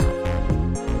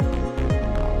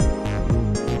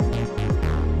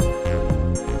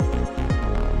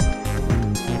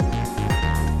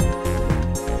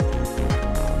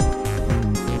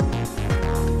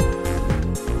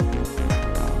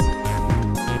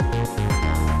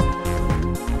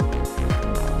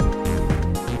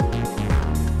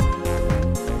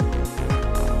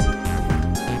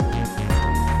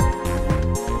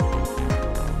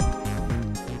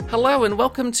Hello and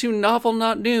welcome to Novel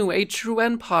Not New, a True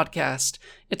End podcast.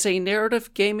 It's a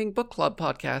narrative gaming book club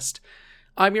podcast.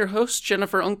 I'm your host,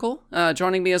 Jennifer Uncle.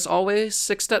 Joining me as always,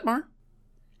 Six Detmar.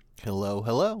 Hello,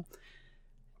 hello.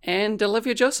 And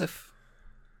Olivia Joseph.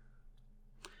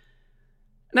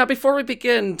 Now, before we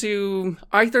begin, do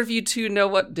either of you two know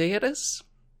what day it is?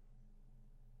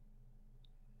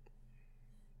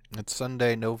 It's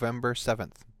Sunday, November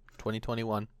 7th,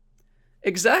 2021.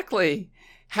 Exactly.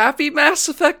 Happy Mass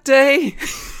Effect Day!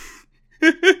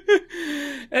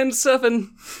 And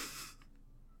 7.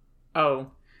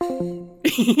 Oh.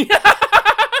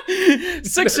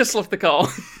 6 just left the call,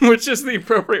 which is the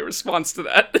appropriate response to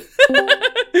that.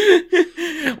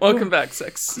 Welcome back,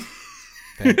 6.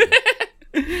 Thank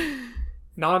you.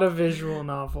 Not a visual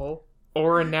novel.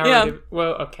 Or a narrative. Yeah.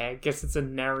 Well, okay, I guess it's a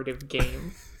narrative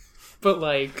game. But,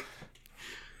 like,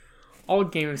 all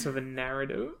games have a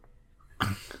narrative.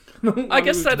 I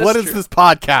guess that is What true. is this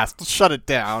podcast? Shut it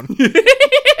down.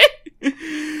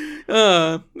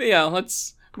 Yeah,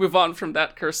 let's move on from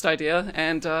that cursed idea,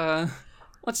 and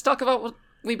let's talk about what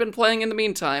we've been playing in the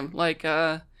meantime. Like,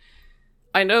 I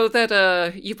know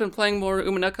that you've been playing more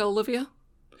Umineko, Olivia?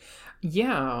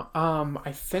 Yeah,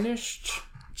 I finished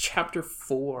chapter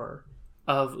 4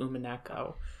 of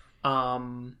Umineko.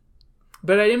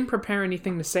 But I didn't prepare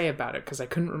anything to say about it, because I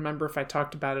couldn't remember if I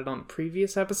talked about it on the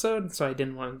previous episode, so I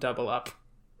didn't want to double up.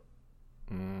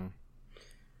 Yeah,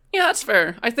 that's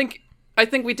fair. I think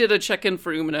we did a check-in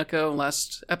for Umineko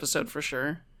last episode for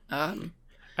sure.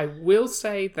 I will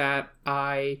say that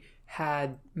I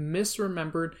had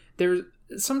misremembered.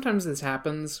 Sometimes this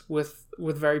happens with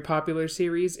very popular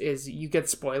series, is you get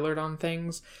spoilered on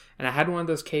things, and I had one of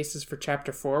those cases for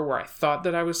chapter 4 where I thought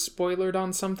that I was spoilered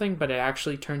on something, but it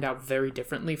actually turned out very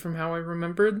differently from how I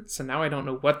remembered, so now I don't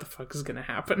know what the fuck is gonna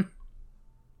happen.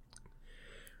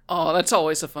 Oh, that's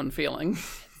always a fun feeling.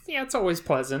 Yeah, it's always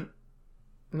pleasant.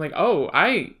 I'm like,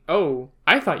 I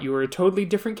thought you were a totally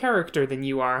different character than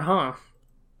you are, huh?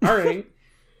 Alright.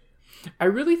 I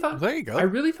really thought There you go. I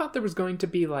really thought there was going to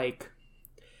be, like,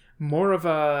 more of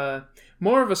a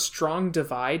strong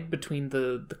divide between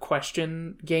the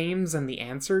question games and the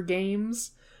answer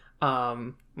games.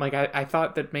 Like, I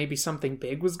thought that maybe something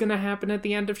big was going to happen at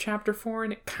the end of chapter 4,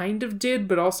 and it kind of did,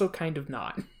 but also kind of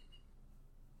not.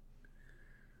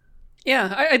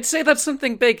 Yeah, I'd say that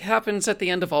something big happens at the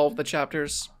end of all of the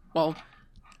chapters. Well,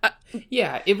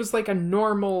 yeah, it was like a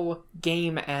normal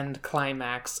game end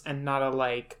climax, and not a,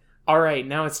 like, alright,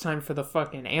 now it's time for the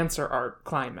fucking answer arc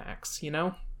climax, you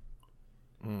know?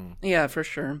 Yeah, for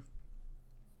sure.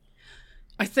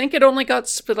 I think it only got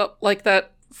split up like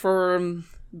that for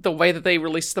the way that they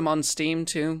released them on Steam,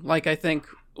 too. Like, I think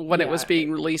when it was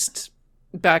being released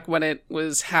back when it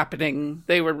was happening,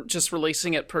 they were just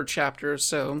releasing it per chapter,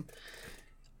 so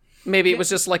maybe it was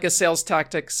just like a sales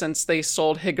tactic since they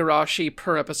sold Higurashi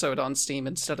per episode on Steam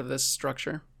instead of this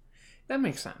structure. That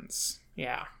makes sense.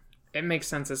 Yeah. It makes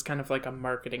sense as kind of like a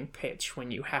marketing pitch when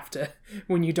you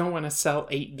don't want to sell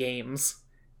 8 games.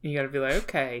 You gotta be like,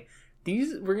 okay,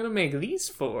 we're gonna make these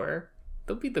 4.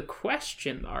 They'll be the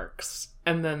question arcs.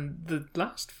 And then the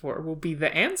last 4 will be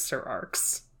the answer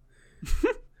arcs.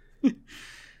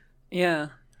 Yeah.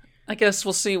 I guess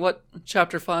we'll see what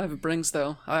Chapter 5 brings,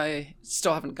 though. I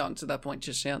still haven't gotten to that point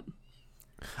just yet.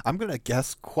 I'm going to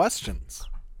guess questions.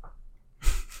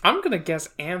 I'm gonna guess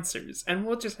answers, and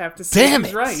we'll just have to see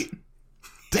who's right.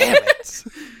 Damn it!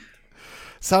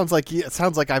 Sounds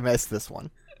like I missed this one.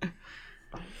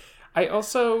 I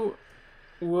also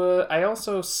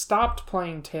stopped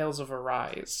playing Tales of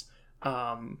Arise,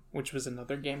 which was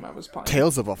another game I was playing.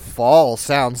 Tales of a Fall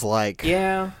sounds like...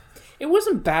 Yeah. It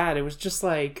wasn't bad. It was just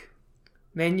like,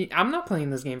 man, I'm not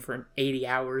playing this game for 80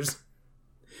 hours.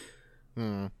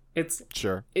 It's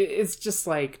sure. It's just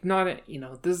like not,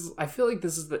 this. I feel like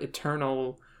this is the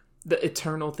eternal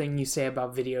thing you say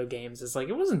about video games. Is like,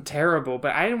 it wasn't terrible,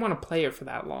 but I didn't want to play it for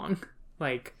that long.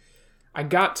 Like, I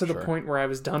got to the point where I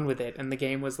was done with it, and the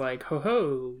game was like,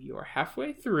 ho, you're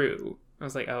halfway through. I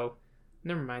was like, oh,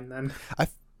 never mind then.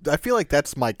 I feel like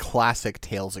that's my classic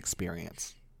Tales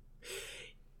experience.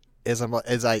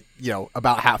 As I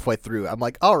about halfway through, I'm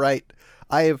like, all right,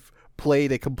 I have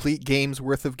played a complete game's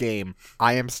worth of game.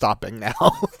 I am stopping now.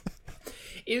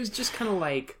 It was just kind of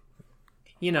like,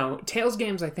 Tales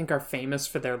games I think are famous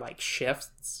for their, like,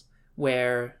 shifts,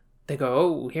 where they go,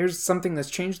 oh, here's something that's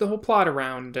changed the whole plot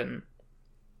around, and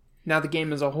now the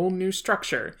game is a whole new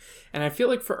structure. And I feel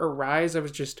like for Arise, I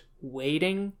was just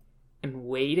waiting and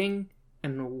waiting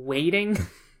and waiting.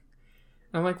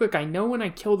 I'm like, look, I know when I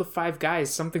kill the 5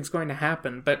 guys, something's going to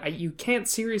happen, but you can't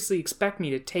seriously expect me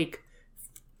to take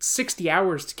 60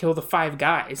 hours to kill the 5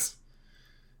 guys.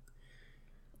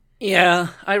 Yeah,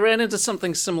 I ran into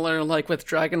something similar, like with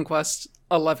Dragon Quest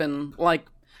XI. Like,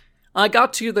 I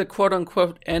got to the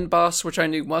quote-unquote end boss, which I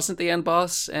knew wasn't the end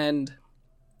boss, and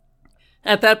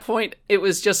at that point, it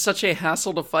was just such a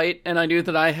hassle to fight, and I knew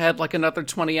that I had like another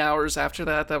 20 hours after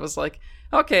that. That was like,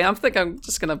 okay, I'm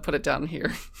just gonna put it down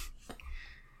here.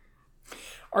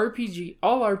 All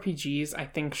RPGs, I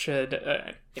think, should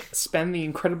spend the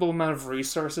incredible amount of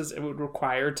resources it would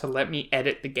require to let me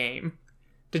edit the game.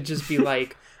 To just be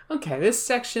like, okay, this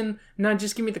section, no,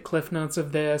 just give me the cliff notes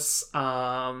of this.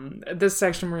 This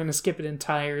section, we're going to skip it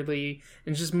entirely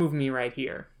and just move me right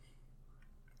here.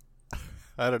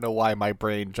 I don't know why my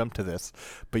brain jumped to this,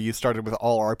 but you started with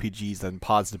all RPGs and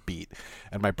paused a beat,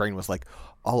 and my brain was like,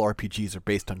 all RPGs are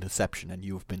based on deception, and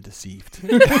you have been deceived.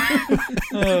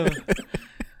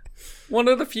 One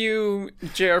of the few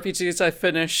JRPGs I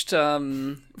finished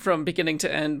from beginning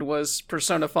to end was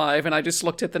Persona 5, and I just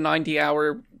looked at the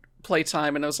 90-hour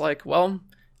playtime, and I was like, well,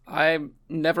 I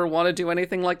never want to do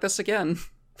anything like this again.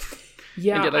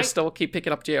 Yeah, and yet I still keep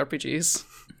picking up JRPGs.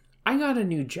 I got a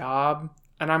new job,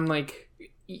 and I'm like,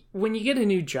 when you get a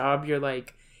new job, you're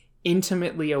like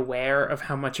intimately aware of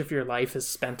how much of your life is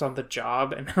spent on the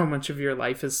job and how much of your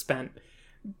life is spent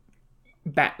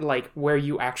like where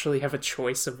you actually have a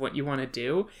choice of what you want to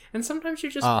do. And sometimes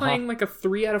you're just playing like a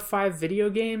 3 out of 5 video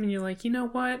game, and you're like, you know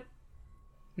what?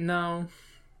 No,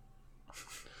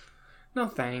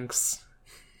 thanks.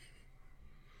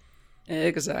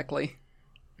 Exactly.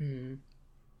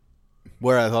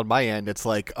 Whereas on my end, it's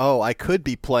like, oh, I could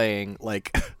be playing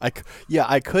like,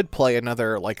 I could play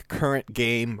another like current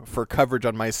game for coverage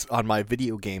on my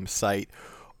video game site,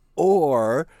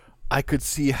 or I could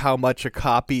see how much a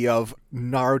copy of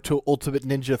Naruto Ultimate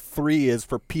Ninja 3 is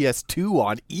for PS2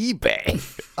 on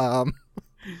eBay.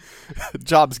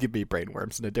 Jobs give me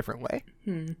brainworms in a different way.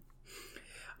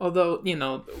 Although,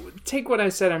 take what I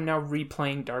said, I'm now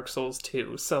replaying Dark Souls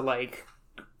 2, so like,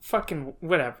 fucking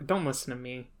whatever, don't listen to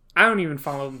me. I don't even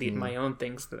follow my own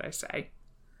things that I say.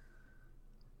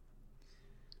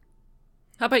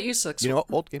 How about you, Six? You know what?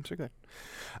 Old games are good.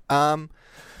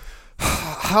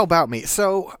 How about me?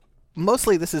 So,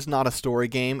 mostly this is not a story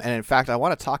game, and in fact, I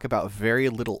want to talk about very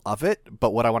little of it,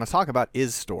 but what I want to talk about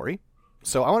is story.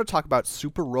 So, I want to talk about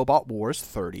Super Robot Wars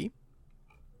 30.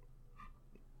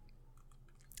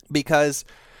 Because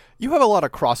you have a lot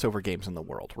of crossover games in the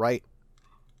world, right?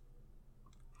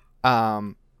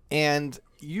 And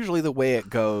usually the way it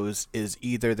goes is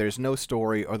either there's no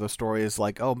story, or the story is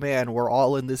like, oh man, we're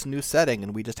all in this new setting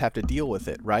and we just have to deal with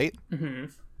it, right?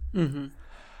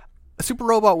 Super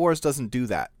Robot Wars doesn't do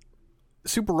that.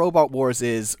 Super Robot Wars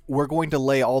is, we're going to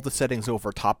lay all the settings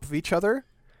over top of each other.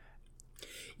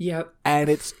 Yeah. And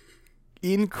it's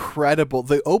incredible.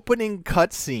 The opening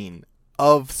cutscene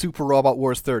of Super Robot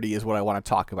Wars 30 is what I want to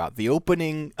talk about. The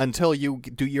opening until you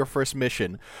do your first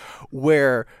mission,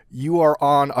 where you are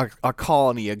on a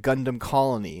colony, a Gundam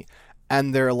colony,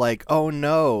 and they're like, oh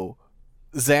no,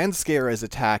 Zanskar is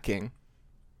attacking.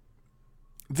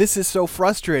 This is so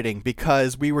frustrating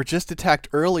because we were just attacked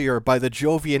earlier by the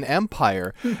Jovian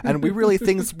Empire, and we really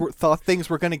thought things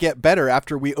were going to get better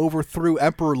after we overthrew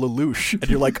Emperor Lelouch. And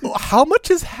you're like, oh, how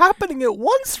much is happening at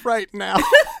once right now?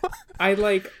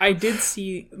 I did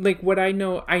see, like, what I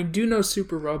know, I do know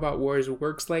Super Robot Wars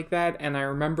works like that, and I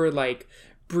remember, like,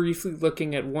 briefly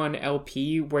looking at one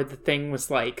LP where the thing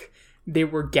was, like, they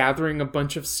were gathering a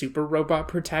bunch of Super Robot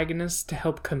protagonists to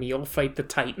help Camille fight the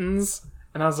Titans.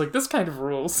 And I was like, this kind of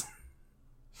rules.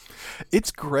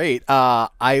 It's great. I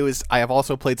have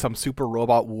also played some Super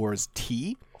Robot Wars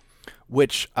T,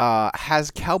 which has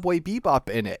Cowboy Bebop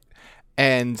in it.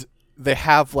 And they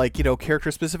have, like,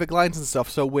 character-specific lines and stuff.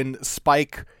 So when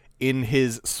Spike in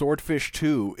his Swordfish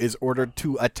 2 is ordered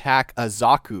to attack a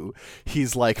Zaku,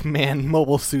 he's like, man,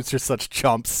 mobile suits are such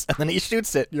chumps. And then he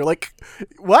shoots it. And you're like,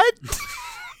 what?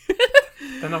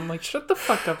 And I'm like, shut the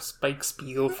fuck up, Spike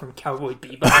Spiegel from Cowboy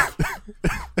Bebop.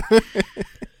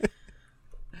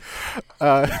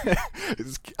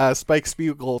 Spike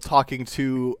Spiegel talking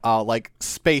to, like,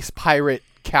 space pirate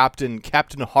Captain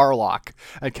Harlock.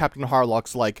 And Captain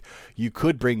Harlock's like, you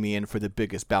could bring me in for the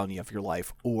biggest bounty of your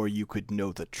life, or you could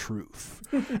know the truth.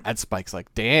 And Spike's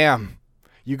like, damn,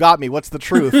 you got me. What's the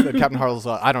truth? And Captain Harlock's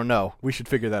like, I don't know. We should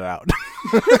figure that out.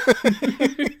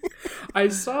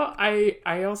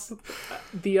 I also,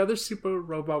 the other Super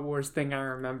Robot Wars thing I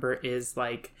remember is,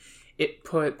 like, it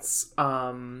puts,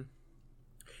 Marita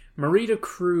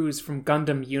Cruz from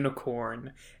Gundam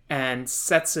Unicorn and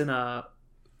sets in a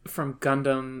from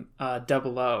Gundam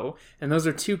 00, and those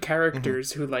are two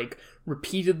characters who like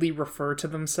repeatedly refer to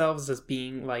themselves as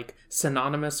being like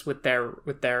synonymous with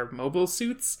their mobile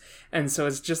suits, and so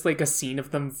it's just like a scene of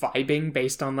them vibing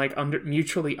based on like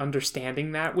mutually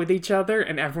understanding that with each other,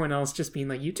 and everyone else just being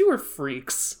like, "You two are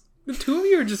freaks. The two of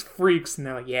you are just freaks," and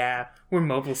they're like, "Yeah, we're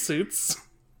mobile suits."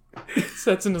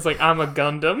 Setsun is like, "I'm a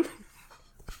Gundam."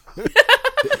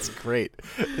 It's great.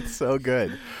 It's so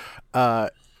good.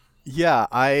 Yeah,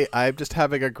 I'm just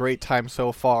having a great time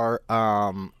so far.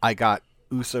 I got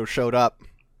Uso showed up.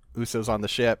 Uso's on the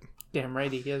ship. Damn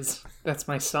right he is. That's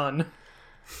my son.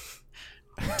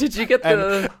 Did you get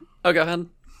the... Oh, go ahead.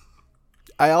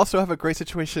 I also have a great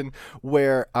situation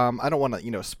where I don't want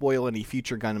to, spoil any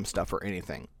future Gundam stuff or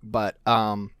anything, but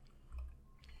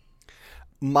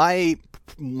my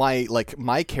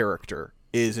character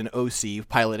is an OC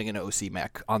piloting an OC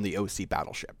mech on the OC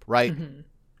battleship, right? Mm-hmm.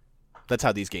 That's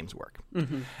how these games work.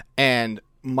 Mm-hmm. And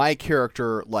my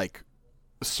character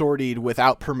sortied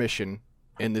without permission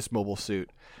in this mobile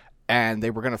suit, and they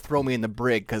were going to throw me in the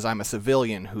brig because I'm a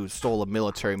civilian who stole a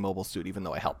military mobile suit even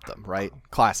though I helped them, right?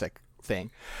 Classic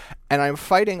thing. And I'm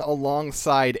fighting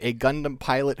alongside a Gundam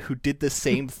pilot who did the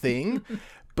same thing,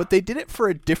 but they did it for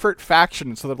a different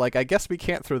faction, so they're like, I guess we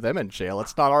can't throw them in jail.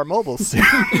 It's not our mobile suit.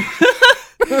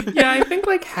 Yeah, I think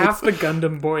half the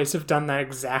Gundam boys have done that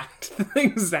exact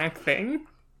thing.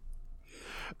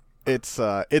 It's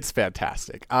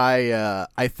fantastic.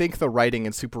 I think the writing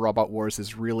in Super Robot Wars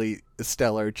is really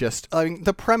stellar.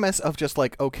 The premise of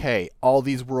okay, all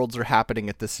these worlds are happening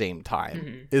at the same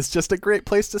time is just a great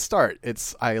place to start.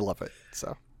 I love it.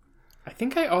 So I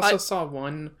think I also saw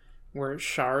one where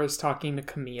Char is talking to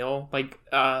Camille,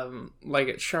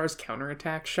 it's Char's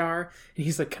counterattack Char, and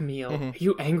he's like, "Camille, are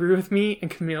you angry with me?" And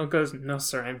Camille goes, "No,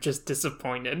 sir, I'm just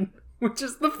disappointed." Which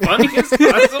is the funniest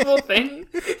possible thing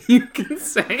you can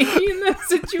say in that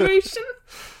situation.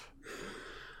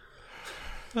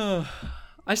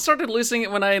 I started losing it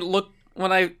when I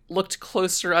looked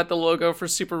closer at the logo for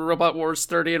Super Robot Wars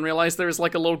 30 and realized there's a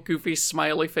little goofy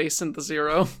smiley face in the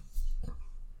zero.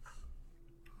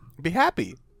 Be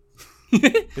happy.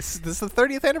 This is the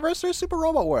 30th anniversary of Super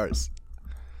Robot Wars.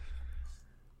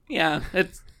 Yeah,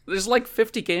 there's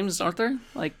 50 games, aren't there?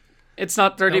 It's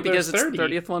not 30 because it's the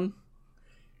 30th one.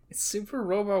 It's Super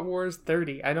Robot Wars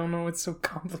 30. I don't know what's so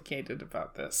complicated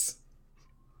about this.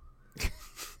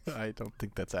 I don't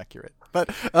think that's accurate. But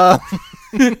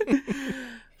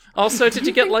also, did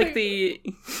you get the?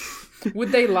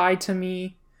 Would they lie to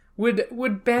me? Would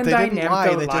Bandai they didn't Namco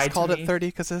lie? They lie just called to it me? 30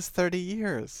 because it's 30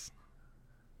 years.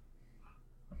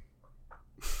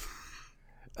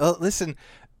 Listen,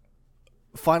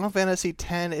 Final Fantasy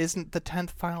X isn't the 10th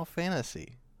Final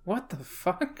Fantasy. What the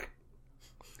fuck?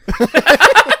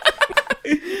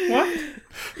 What?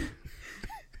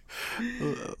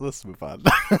 Let's move on.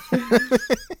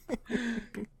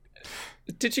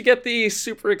 Did you get the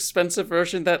super expensive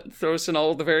version that throws in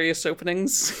all the various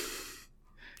openings?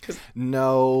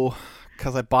 No,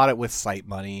 because I bought it with site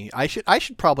money. I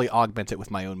should probably augment it with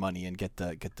my own money and get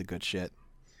the good shit.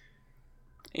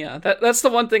 Yeah, that's the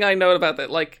one thing I know about that.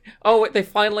 They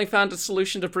finally found a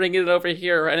solution to bringing it over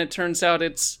here, and it turns out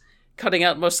it's cutting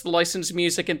out most of the licensed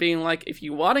music and being like, if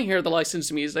you want to hear the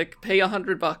licensed music, pay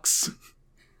 $100.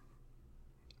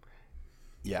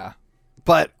 Yeah.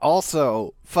 But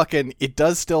also, it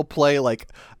does still play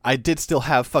I did still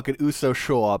have Uso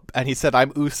show up, and he said,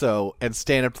 "I'm Uso," and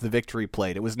Stand Up to the Victory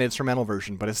played. It was an instrumental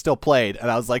version, but it still played, and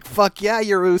I was like, fuck yeah,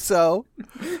 you're Uso!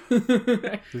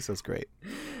 Uso's great.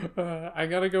 I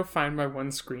gotta go find my one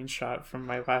screenshot from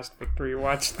my last Victory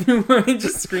watch through where I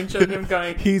just screenshot him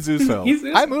going, He's Uso. I'm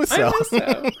Uso. I'm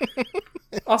Uso.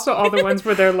 Also, all the ones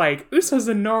where they're like, Uso's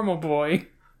a normal boy.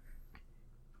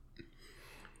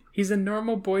 He's a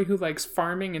normal boy who likes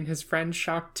farming and his friend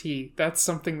Shock T. That's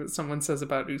something that someone says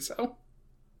about Uso.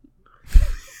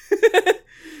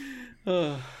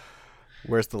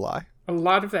 Where's the lie? A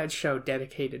lot of that show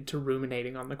dedicated to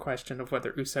ruminating on the question of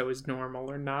whether Uso is normal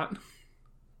or not.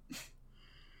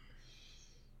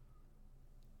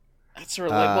 That's a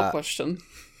relatable question.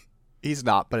 He's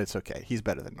not, but it's okay. He's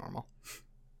better than normal.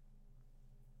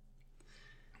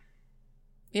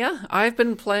 Yeah, I've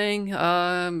been playing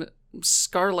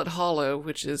Scarlet Hollow,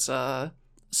 which is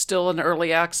still in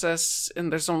early access,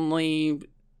 and there's only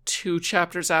 2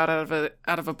 chapters out of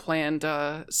a planned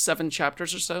 7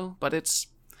 chapters or so, but it's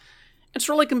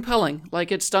really compelling.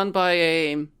 It's done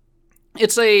by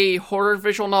it's a horror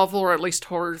visual novel, or at least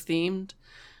horror themed,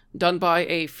 done by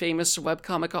a famous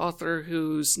webcomic author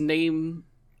whose name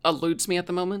eludes me at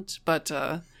the moment, but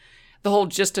the whole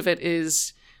gist of it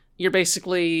is you're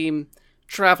basically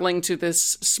traveling to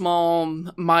this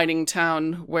small mining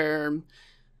town where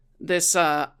this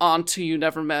aunt who you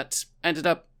never met ended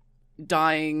up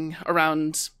dying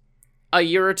around a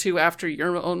year or two after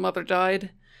your own mother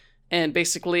died. And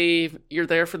basically, you're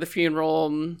there for the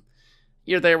funeral.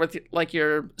 You're there with, like,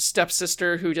 your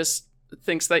stepsister who just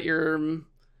thinks that you're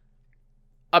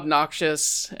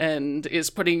obnoxious and is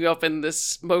putting you up in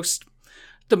the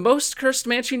most cursed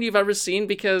mansion you've ever seen,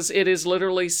 because it is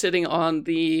literally sitting on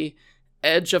the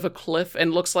edge of a cliff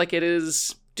and looks like it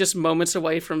is just moments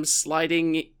away from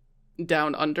sliding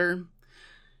down under.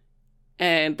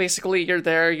 And basically you're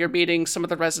there, you're meeting some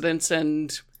of the residents,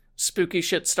 and spooky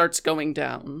shit starts going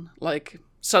down. Like,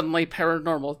 suddenly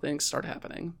paranormal things start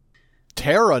happening.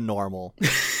 Terranormal.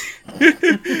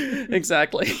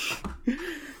 Exactly.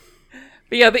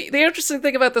 But yeah, the interesting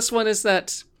thing about this one is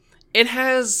that it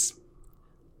has,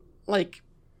 like,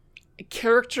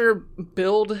 character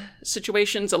build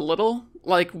situations a little.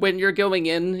 Like, when you're going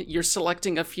in, you're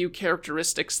selecting a few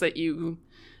characteristics that you,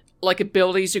 like,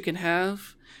 abilities you can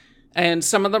have. And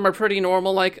some of them are pretty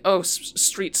normal, like, oh,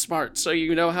 street smart, so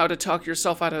you know how to talk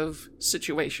yourself out of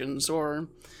situations. Or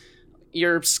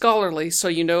you're scholarly, so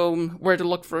you know where to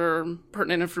look for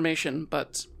pertinent information.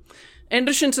 But in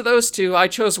addition to those two, I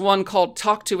chose one called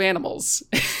Talk to Animals.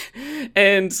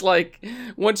 And, like,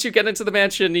 once you get into the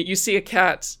mansion, you see a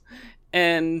cat,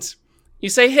 and you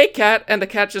say, "Hey, cat," and the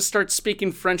cat just starts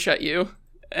speaking French at you.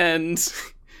 And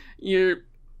you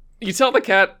tell the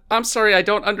cat, "I'm sorry, I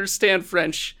don't understand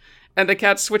French." And the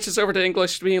cat switches over to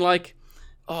English, being like,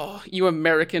 "Oh, you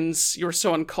Americans, you're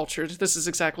so uncultured. This is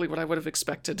exactly what I would have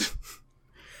expected."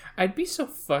 I'd be so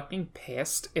fucking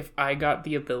pissed if I got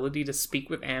the ability to speak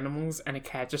with animals and a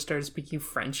cat just started speaking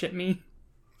French at me.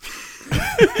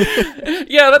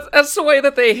 Yeah, that's the way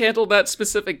that they handled that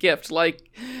specific gift. Like,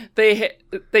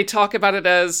 they talk about it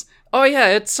as, oh yeah,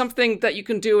 it's something that you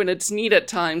can do and it's neat at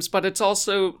times, but it's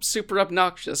also super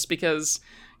obnoxious because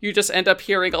you just end up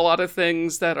hearing a lot of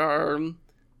things that are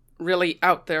really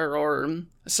out there or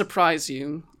surprise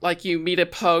you. Like, you meet a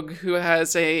pug who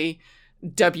has a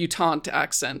debutante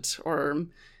accent, or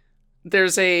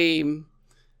there's a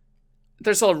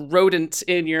rodent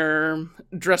in your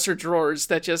dresser drawers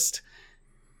that just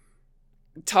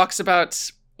talks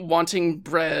about wanting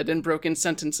bread and broken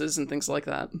sentences and things like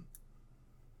that.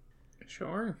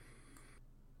 Sure.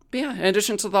 But yeah, in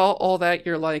addition to all that,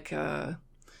 you're like,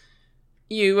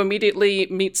 you immediately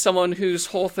meet someone whose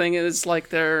whole thing is like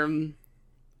they're,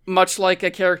 much like a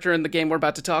character in the game we're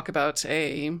about to talk about,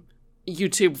 a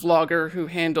YouTube vlogger who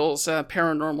handles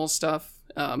paranormal stuff.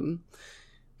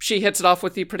 She hits it off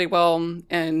with you pretty well,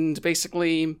 and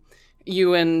basically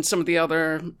you and some of the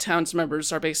other town's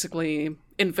members are basically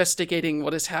investigating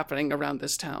what is happening around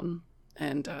this town.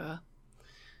 And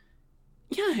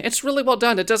yeah, it's really well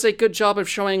done. It does a good job of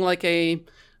showing, like, a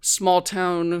small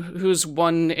town whose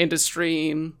one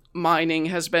industry, mining,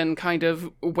 has been kind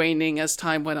of waning as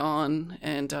time went on,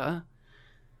 and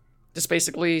just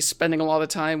basically spending a lot of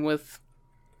time with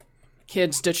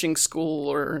kids ditching school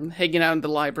or hanging out in the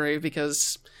library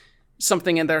because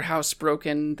something in their house broke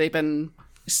and they've been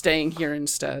staying here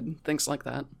instead. Things like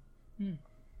that.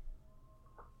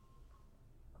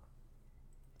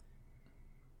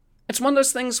 It's one of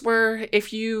those things where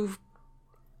if you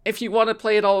want to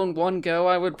play it all in one go,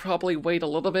 I would probably wait a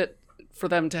little bit for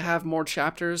them to have more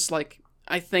chapters. Like,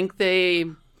 I think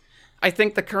the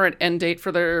current end date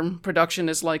for their production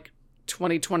is like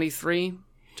 2023,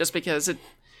 just because it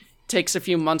takes a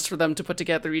few months for them to put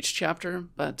together each chapter.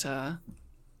 But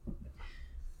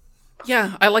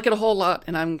yeah, I like it a whole lot,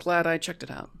 and I'm glad I checked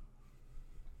it out.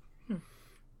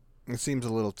 It seems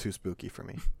a little too spooky for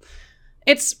me.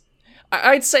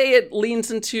 I'd say it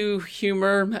leans into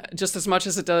humor just as much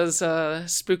as it does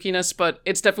spookiness, but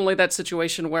it's definitely that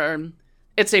situation where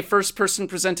it's a first-person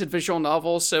presented visual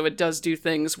novel, so it does do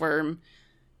things where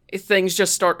things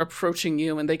just start approaching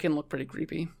you and they can look pretty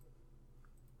creepy.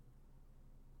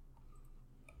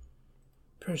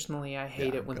 Personally, I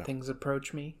hate it when things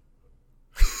approach me.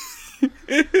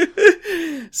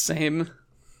 Same.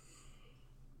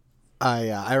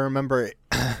 I remember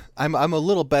I'm a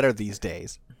little better these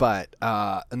days, but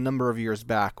a number of years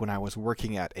back when I was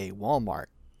working at a Walmart,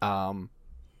 I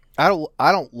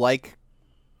don't like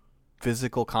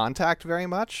physical contact very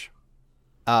much.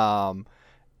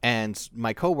 And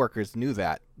my coworkers knew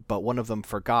that, but one of them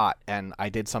forgot, and I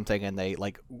did something, and they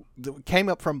came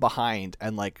up from behind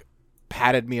and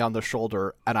patted me on the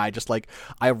shoulder, and I just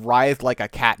I writhed like a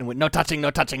cat and went, "No touching, no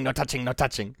touching, no touching, no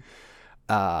touching."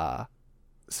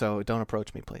 So don't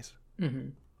approach me, please. Mm-hmm.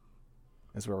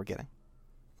 Is where we're getting.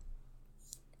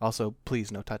 Also,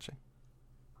 please, no touching.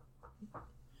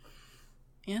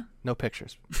 Yeah. No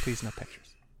pictures. Please, no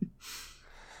pictures.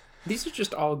 These are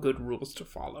just all good rules to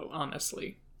follow,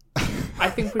 honestly. I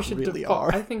think we should really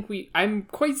are. I'm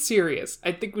quite serious.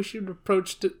 I think we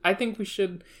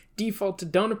should default to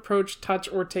don't approach, touch,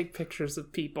 or take pictures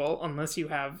of people unless you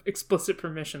have explicit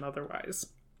permission otherwise.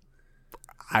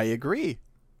 I agree.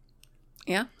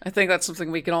 Yeah, I think that's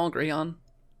something we can all agree on.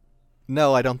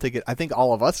 No, I don't think it. I think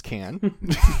all of us can.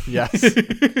 Yes.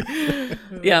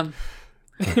 Yeah.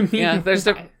 Yeah, there's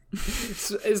the...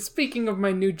 Speaking of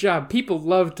my new job, people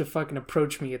love to fucking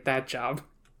approach me at that job.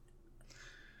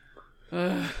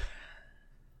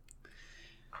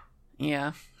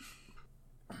 Yeah.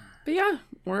 But yeah,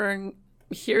 we're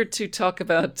here to talk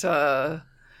about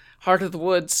Heart of the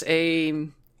Woods, a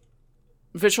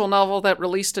visual novel that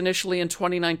released initially in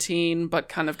 2019, but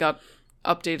kind of got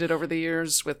updated over the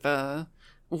years with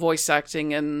voice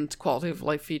acting and quality of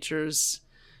life features.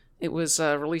 It was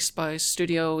released by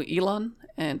Studio Elon,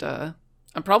 and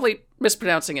I'm probably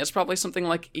mispronouncing it. It's probably something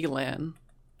like Elan.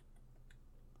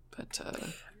 But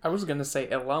I was gonna say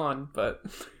Elan, but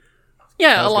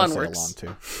yeah, Elan works. Elan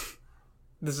too.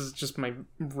 This is just my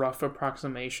rough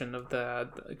approximation of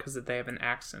because they have an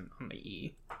accent on the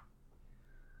E.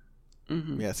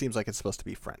 Mm-hmm. Yeah, it seems like it's supposed to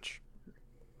be French.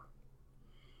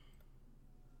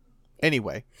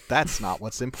 Anyway, that's not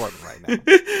what's important right now.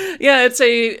 Yeah, it's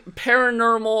a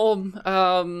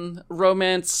paranormal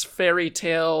romance fairy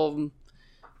tale,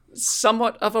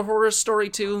 somewhat of a horror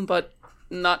story too, but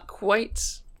not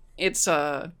quite. It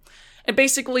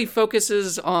basically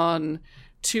focuses on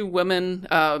two women,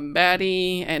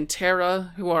 Maddie and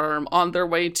Tara, who are on their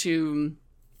way to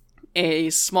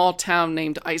a small town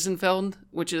named Eisenfeld,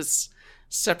 which is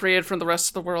separated from the rest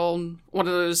of the world. One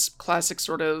of those classic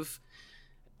sort of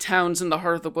towns in the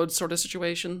heart of the woods sort of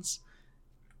situations.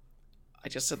 I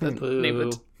just said the name of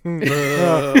it.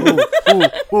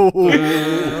 All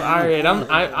right,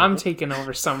 I'm taking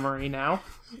over summary now.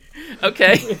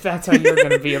 Okay, if that's how you're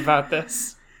going to be about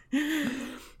this.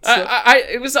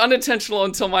 It was unintentional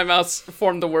until my mouth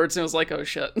formed the words, and I was like, "Oh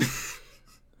shit."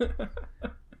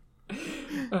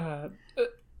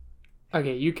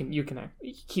 Okay, you can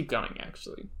keep going.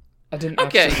 Actually, I didn't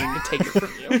actually mean to take it from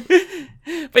you.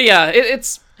 But yeah,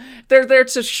 they're there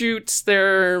to shoot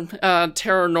their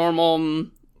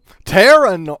Terranormal.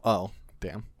 Oh,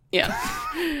 damn. Yeah,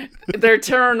 their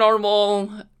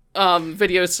Terranormal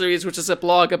video series, which is a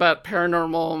blog about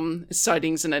paranormal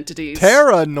sightings and entities.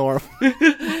 Terranormal.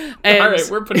 All right,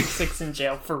 we're putting 6 in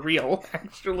jail for real.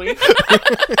 Actually,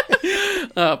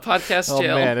 podcast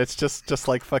jail. Oh man, it's just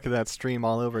like fucking that stream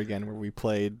all over again where we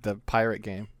played the pirate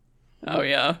game. Oh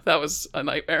yeah, that was a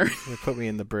nightmare. They put me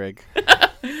in the brig.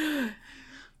 But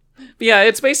yeah,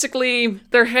 it's basically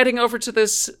they're heading over to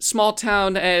this small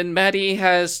town, and Maddie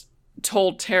has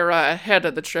told Tara ahead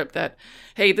of the trip that,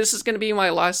 hey, this is going to be my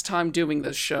last time doing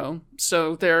this show.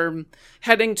 So they're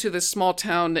heading to this small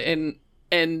town, and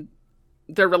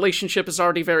their relationship is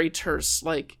already very terse.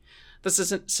 Like, this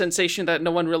is a sensation that no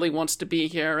one really wants to be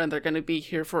here, and they're going to be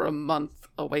here for a month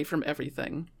away from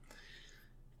everything.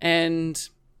 And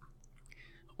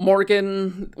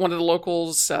Morgan, one of the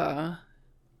locals, the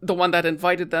one that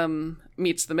invited them,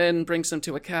 meets them in, brings them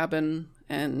to a cabin,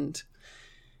 and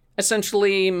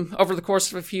essentially, over the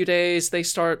course of a few days, they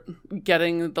start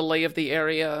getting the lay of the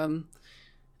area,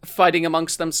 fighting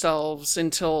amongst themselves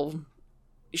until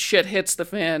shit hits the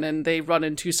fan and they run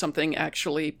into something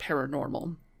actually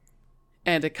paranormal.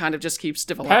 And it kind of just keeps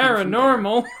developing.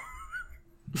 Paranormal?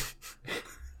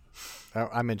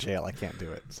 I'm in jail. I can't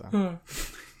do it. So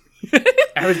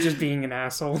I was just being an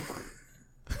asshole.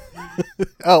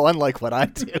 Oh, unlike what I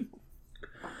do.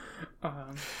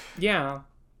 Yeah.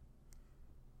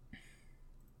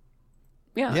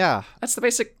 Yeah. That's the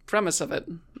basic premise of it.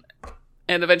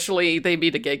 And eventually they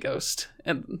meet a gay ghost.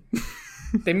 And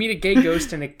they meet a gay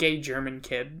ghost and a gay German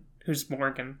kid who's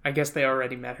Morgan. I guess they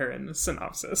already met her in the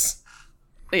synopsis.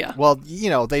 Yeah. Well,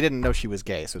 they didn't know she was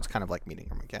gay, so it's kind of like meeting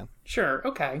him again. Sure,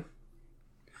 okay.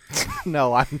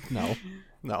 No.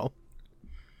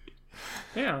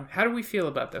 Yeah, how do we feel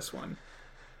about this one?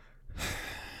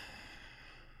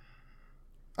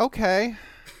 Okay.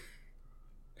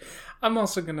 I'm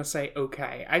also going to say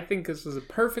okay. I think this is a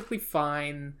perfectly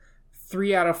fine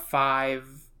 3 out of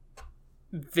 5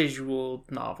 visual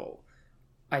novel.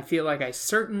 I feel like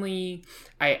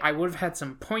I would have had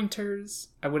some pointers.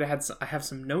 I have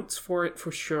some notes for it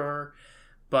for sure.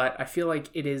 But I feel like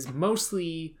it is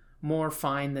mostly more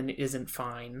fine than it isn't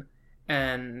fine.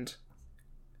 And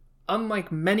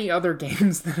unlike many other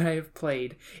games that I have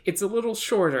played, it's a little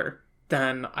shorter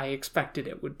than I expected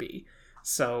it would be.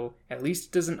 So at least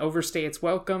it doesn't overstay its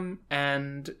welcome,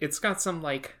 and it's got some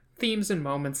themes and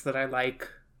moments that I like.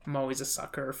 I'm always a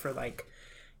sucker for, like,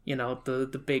 you know,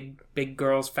 the big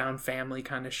girls found family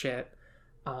kind of shit.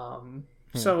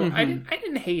 So I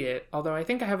didn't hate it, although I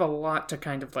think I have a lot to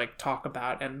kind of, like, talk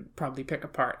about and probably pick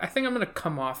apart. I think I'm going to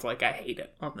come off like I hate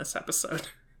it on this episode,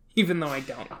 even though I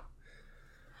don't.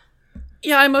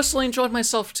 Yeah, I mostly enjoyed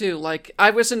myself too. Like, I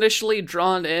was initially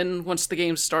drawn in once the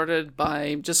game started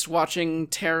by just watching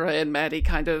Tara and Maddie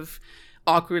kind of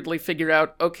awkwardly figure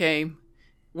out, okay,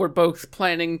 we're both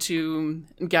planning to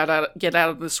get out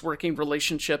of this working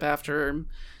relationship after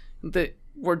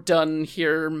we're done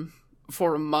here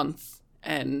for a month.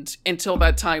 And until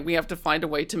that time, we have to find a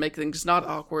way to make things not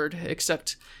awkward,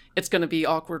 except it's going to be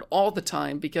awkward all the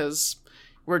time because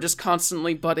we're just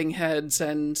constantly butting heads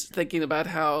and thinking about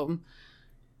how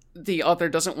the other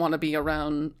doesn't want to be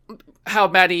around. How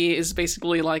Maddie is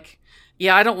basically like,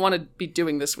 yeah, I don't want to be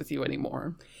doing this with you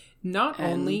anymore. Not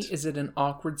only is it an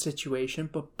awkward situation,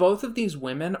 but both of these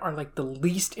women are like the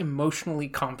least emotionally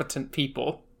competent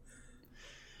people.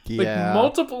 Yeah. Like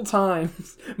multiple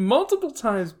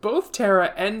times, both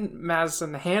Tara and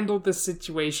Madison handled this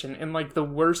situation in like the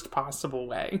worst possible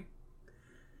way.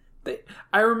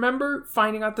 I remember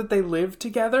finding out that they lived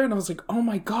together, and I was like, oh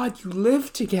my god, you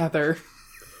live together.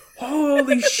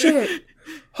 Holy shit.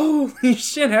 Holy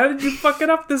shit, how did you fuck it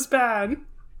up this bad?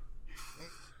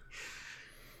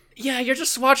 Yeah, you're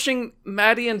just watching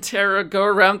Maddie and Tara go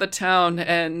around the town,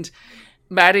 and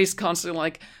Maddie's constantly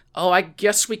like, oh, I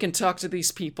guess we can talk to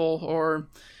these people, or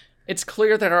it's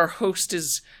clear that our host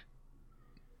is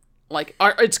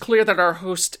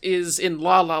in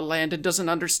La La Land and doesn't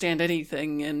understand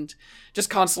anything, and just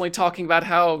constantly talking about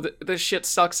how this shit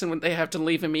sucks and they have to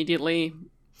leave immediately.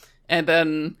 And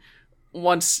then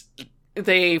once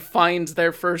they find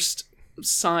their first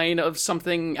sign of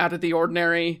something out of the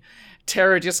ordinary,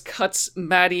 Tara just cuts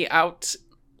Maddie out,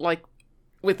 like,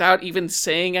 without even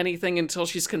saying anything until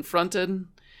she's confronted.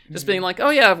 Just being like,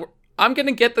 oh yeah, I'm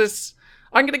gonna get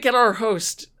our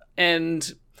host,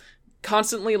 and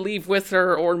constantly leave with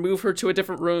her or move her to a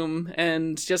different room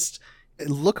and just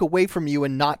look away from you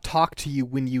and not talk to you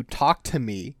when you talk to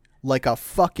me like a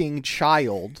fucking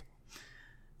child.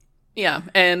 Yeah,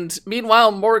 and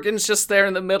meanwhile, Morgan's just there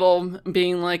in the middle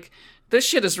being like, this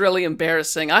shit is really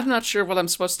embarrassing. I'm not sure what I'm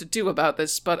supposed to do about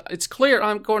this, but it's clear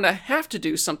I'm going to have to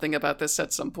do something about this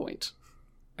at some point.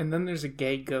 And then there's a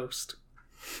gay ghost.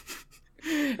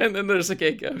 And then there's a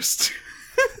gay ghost.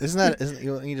 Isn't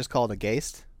you just call it a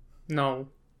geist? No.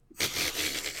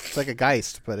 It's like a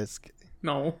geist, but it's...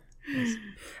 No.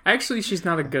 Actually, she's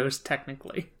not a ghost,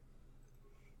 technically.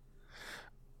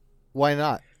 Why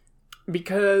not?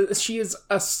 Because she is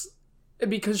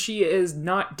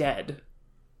not dead.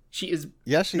 She is...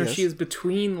 Yes, she is. She is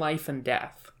between life and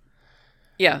death.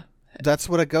 Yeah. That's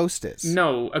what a ghost is.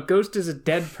 No, a ghost is a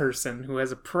dead person who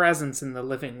has a presence in the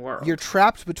living world. You're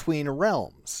trapped between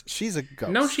realms. She's a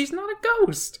ghost. No, she's not a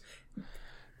ghost.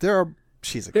 There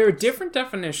are different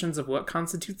definitions of what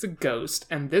constitutes a ghost,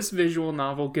 and this visual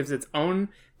novel gives its own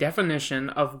definition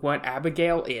of what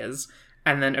Abigail is,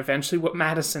 and then eventually what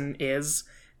Madison is,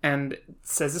 and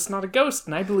says it's not a ghost,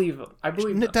 and I believe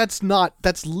it.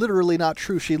 That's literally not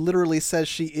true. She literally says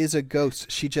she is a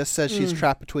ghost. She just says she's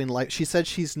trapped between life. She said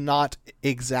she's not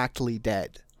exactly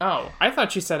dead. Oh, I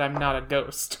thought she said I'm not a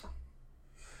ghost.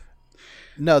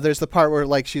 No, there's the part where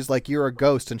like she's like, you're a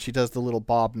ghost, and she does the little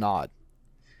bob nod.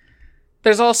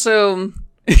 There's also,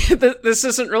 this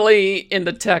isn't really in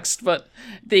the text, but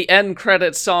the end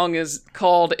credit song is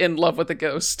called In Love with a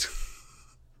Ghost.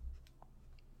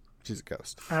 She's a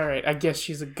ghost. All right, I guess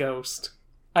she's a ghost.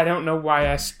 I don't know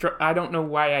why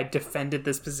I defended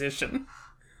this position.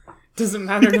 Doesn't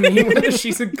matter to me whether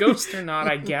she's a ghost or not,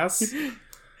 I guess.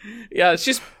 Yeah,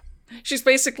 she's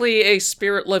basically a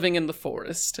spirit living in the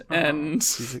forest, and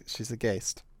she's a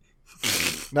geist.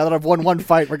 Now that I've won one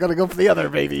fight, we're gonna go for the other,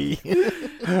 baby.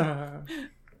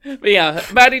 But yeah,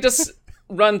 Maddie just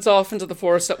runs off into the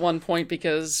forest at one point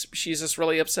because she's just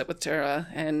really upset with Tara,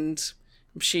 and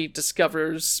she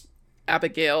discovers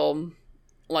Abigail,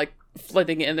 like,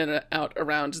 flitting in and out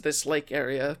around this lake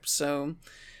area. So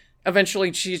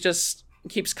eventually she just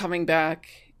keeps coming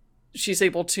back. She's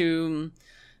able to,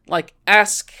 like,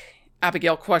 ask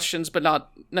Abigail questions, but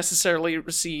not necessarily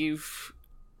receive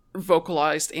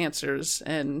vocalized answers.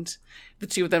 And the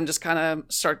two of them just kind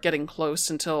of start getting close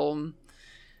until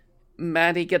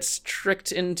Maddie gets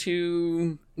tricked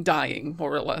into dying,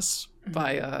 more or less,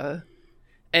 by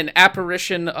an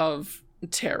apparition of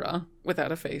Tara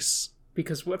without a face.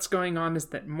 Because what's going on is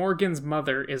that Morgan's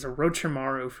mother is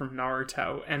Orochimaru from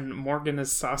Naruto, and Morgan is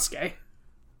Sasuke.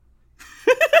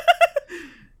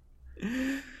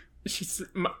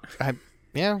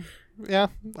 Yeah.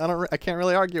 I can't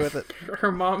really argue with it.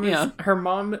 Her mom is her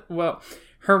mom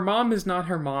is not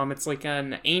her mom. It's like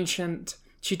an ancient,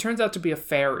 she turns out to be a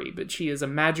fairy, but she is a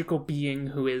magical being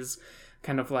who is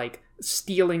kind of like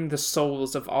stealing the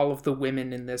souls of all of the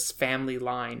women in this family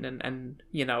line. And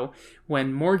you know,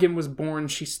 when Morgan was born,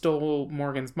 she stole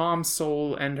Morgan's mom's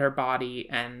soul and her body,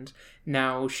 and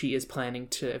now she is planning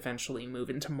to eventually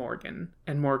move into Morgan.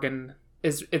 And Morgan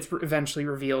it's eventually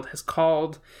revealed has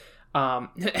called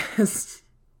has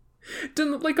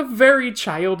done like a very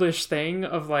childish thing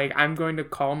of like, I'm going to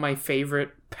call my favorite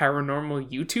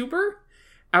paranormal YouTuber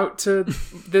out to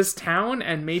this town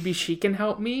and maybe she can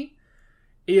help me.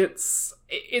 It's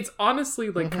honestly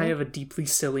like kind of a deeply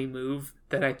silly move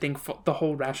that I think the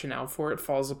whole rationale for it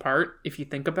falls apart if you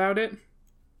think about it.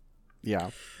 Yeah.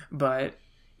 But,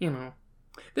 you know,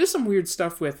 there's some weird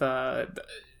stuff with I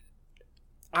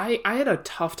had a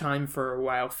tough time for a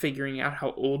while figuring out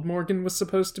how old Morgan was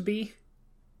supposed to be.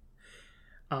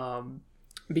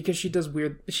 Because she does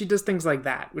things like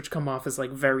that, which come off as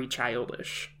like very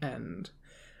childish. And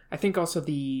I think also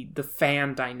the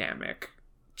fan dynamic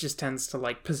just tends to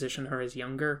like position her as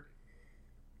younger.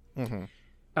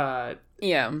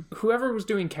 Yeah. Whoever was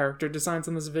doing character designs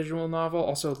on this visual novel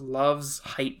also loves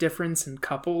height difference in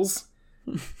couples.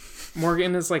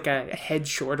 Morgan is like a head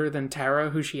shorter than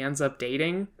Tara, who she ends up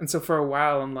dating. And so for a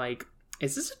while I'm like,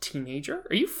 is this a teenager?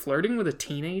 Are you flirting with a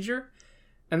teenager?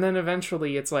 And then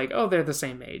eventually it's like, oh, they're the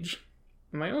same age.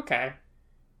 I'm like, okay.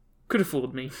 Could have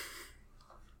fooled me.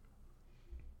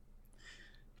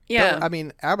 Yeah. But, I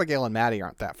mean, Abigail and Maddie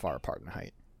aren't that far apart in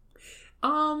height.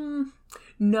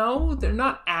 No, they're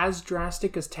not as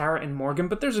drastic as Tara and Morgan,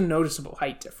 but there's a noticeable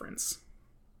height difference.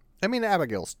 I mean,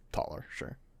 Abigail's taller,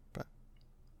 sure. But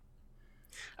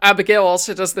Abigail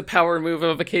also does the power move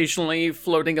of occasionally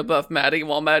floating above Maddie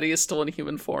while Maddie is still in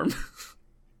human form.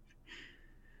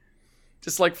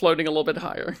 Just like floating a little bit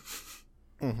higher.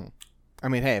 Mm-hmm. I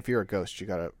mean, hey, if you're a ghost, you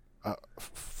gotta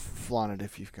flaunt it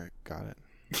if you've got it.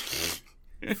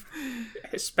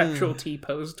 A spectral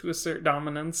T-pose to assert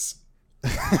dominance.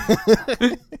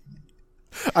 I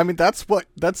mean, that's where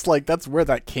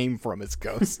that came from, is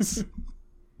ghosts.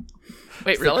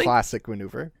 Wait, it's really? The classic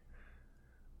maneuver.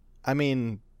 I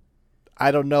mean,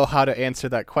 I don't know how to answer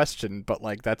that question, but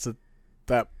like that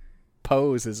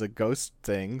pose is a ghost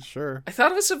thing, sure. I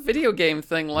thought it was a video game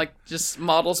thing, like just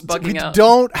models bugging out. We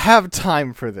don't have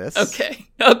time for this. Okay.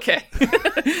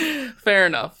 Fair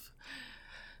enough.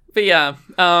 But yeah,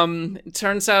 it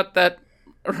turns out that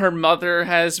her mother,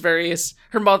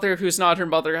 who's not her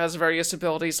mother, has various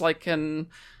abilities, like can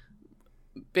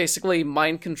basically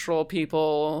mind control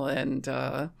people and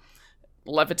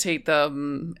levitate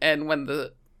them, and when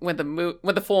the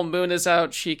full moon is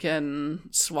out, she can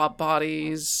swap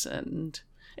bodies, and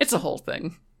it's a whole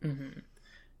thing.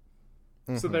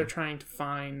 So they're trying to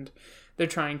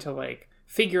like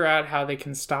figure out how they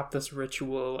can stop this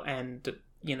ritual and,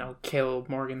 you know, kill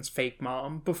Morgan's fake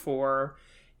mom before,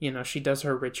 you know, she does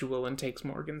her ritual and takes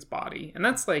Morgan's body. And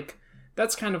that's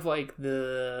kind of like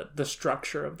the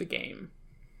structure of the game.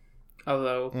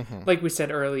 Although, like we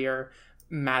said earlier,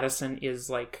 Madison is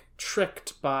like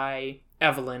tricked by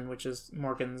Evelyn, which is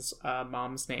Morgan's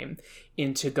mom's name,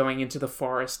 into going into the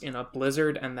forest in a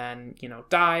blizzard, and then, you know,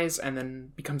 dies and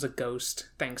then becomes a ghost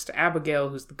thanks to Abigail,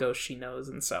 who's the ghost she knows.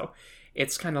 And so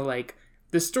it's kind of like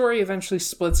the story eventually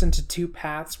splits into two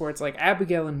paths where it's like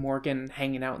Abigail and Morgan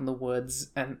hanging out in the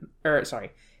woods,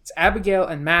 it's Abigail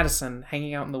and Madison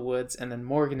hanging out in the woods, and then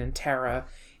Morgan and Tara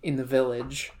in the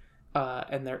village,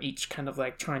 and they're each kind of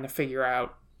like trying to figure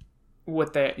out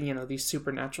what these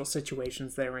supernatural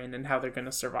situations they're in and how they're going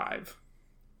to survive.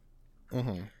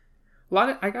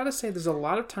 I gotta say, there's a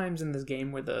lot of times in this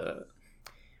game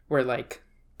where like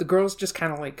the girls just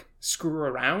kind of like screw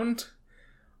around,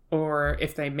 or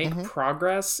if they make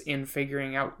progress in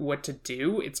figuring out what to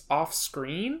do, it's off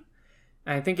screen.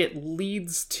 And I think it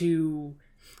leads to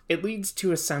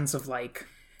a sense of like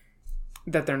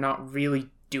that they're not really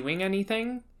doing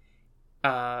anything.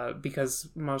 Because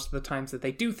most of the times that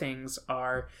they do things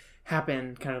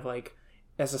happen kind of like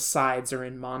as asides or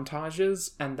in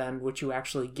montages, and then what you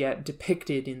actually get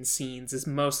depicted in scenes is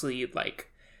mostly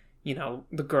like, you know,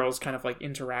 the girls kind of like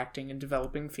interacting and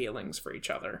developing feelings for each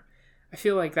other. I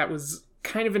feel like that was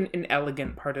kind of an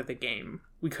elegant part of the game.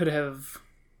 We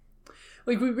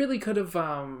really could have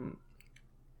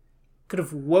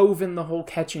woven the whole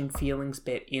catching feelings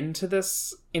bit into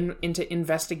this, into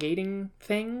investigating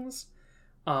things.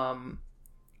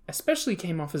 Especially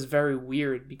came off as very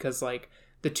weird because like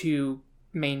the two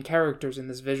main characters in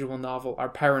this visual novel are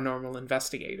paranormal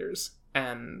investigators,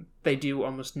 and they do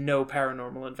almost no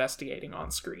paranormal investigating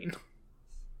on screen.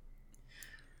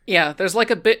 Yeah, there's like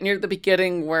a bit near the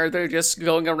beginning where they're just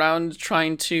going around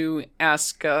trying to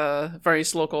ask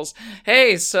various locals,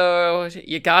 hey, so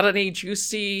you got any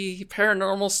juicy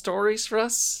paranormal stories for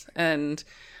us? And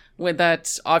when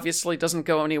that obviously doesn't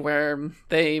go anywhere,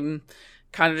 they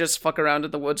kind of just fuck around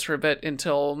in the woods for a bit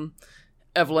until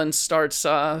Evelyn starts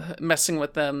messing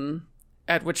with them,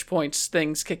 at which point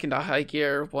things kick into high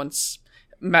gear once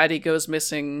Maddie goes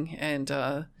missing and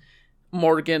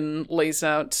Morgan lays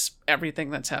out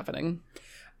everything that's happening.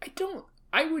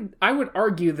 I would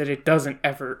argue that it doesn't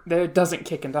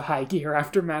kick into high gear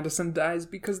after Madison dies,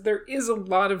 because there is a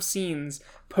lot of scenes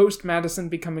post Madison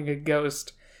becoming a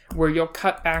ghost where you'll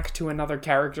cut back to another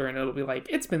character and it'll be like,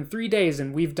 it's been 3 days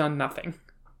and we've done nothing.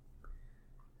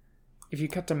 If you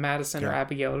cut to Madison or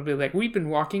Abigail, it'll be like, we've been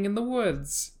walking in the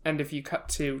woods. And if you cut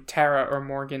to Tara or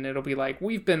Morgan, it'll be like,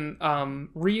 we've been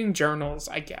reading journals,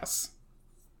 I guess.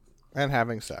 And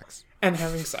having sex.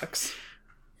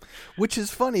 Which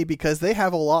is funny because they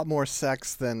have a lot more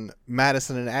sex than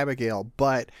Madison and Abigail,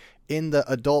 but in the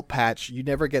adult patch, you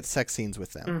never get sex scenes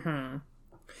with them. Mm-hmm.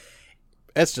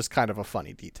 It's just kind of a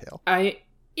funny detail.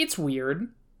 It's weird.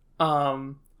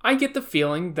 I get the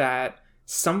feeling that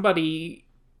somebody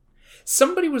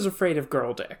was afraid of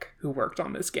Girl Dick who worked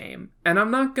on this game. And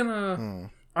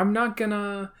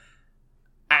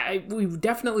we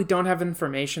definitely don't have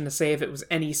information to say if it was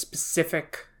any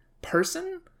specific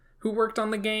person who worked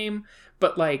on the game,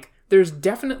 but like there's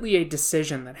definitely a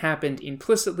decision that happened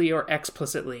implicitly or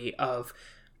explicitly of,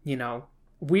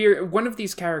 we're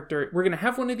going to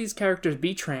have one of these characters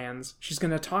be trans. She's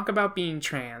going to talk about being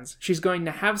trans. She's going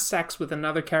to have sex with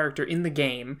another character in the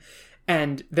game,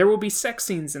 and there will be sex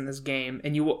scenes in this game,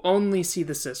 and you will only see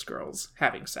the cis girls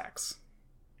having sex.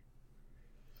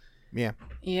 Yeah.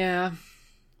 Yeah.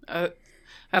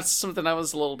 That's something I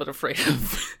was a little bit afraid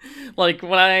of. Like,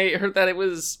 when I heard that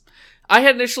I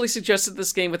had initially suggested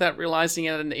this game without realizing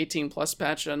it an 18 plus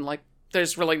patch, and like,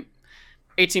 there's really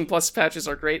 18 plus patches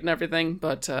are great and everything,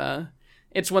 but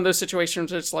it's one of those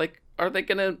situations where it's like, are they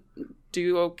gonna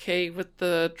do okay with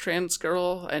the trans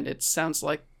girl? And it sounds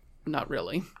like not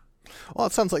really. Well,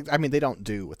 it sounds like, they don't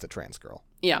do with the trans girl.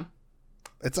 Yeah.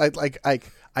 It's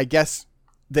I guess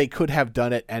they could have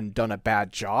done it and done a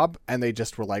bad job, and they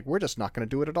just were like, we're just not going to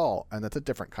do it at all. And that's a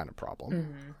different kind of problem.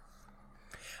 Mm-hmm.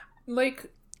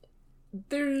 Like,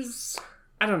 there's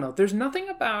nothing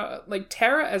about, like,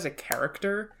 Tara as a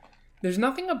character, there's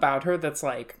nothing about her that's,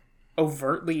 like,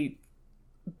 overtly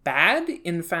bad.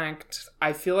 In fact,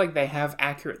 I feel like they have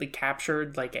accurately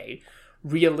captured, like, a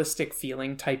realistic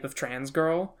feeling type of trans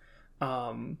girl.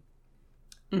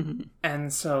 Mm-hmm.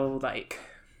 And so, like,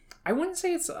 I wouldn't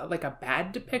say it's like a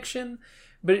bad depiction,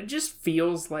 but it just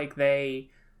feels like this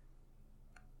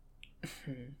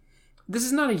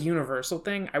is not a universal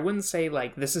thing. I wouldn't say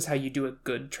like this is how you do a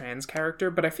good trans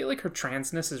character, but I feel like her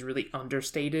transness is really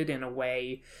understated in a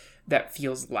way that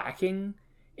feels lacking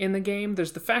in the game.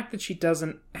 There's the fact that she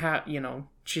doesn't have,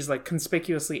 she's like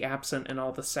conspicuously absent in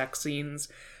all the sex scenes.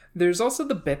 There's also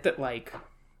the bit that like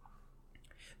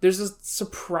there's a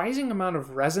surprising amount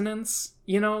of resonance,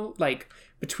 like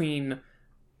between,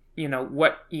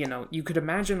 you could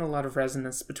imagine a lot of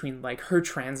resonance between like her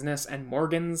transness and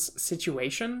Morgan's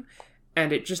situation,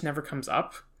 and it just never comes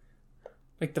up.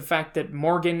 Like the fact that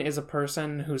Morgan is a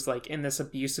person who's like in this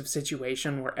abusive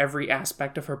situation where every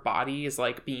aspect of her body is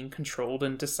like being controlled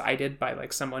and decided by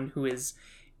like someone who is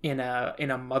in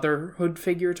a motherhood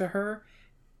figure to her,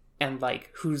 and like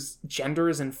whose gender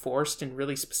is enforced in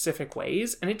really specific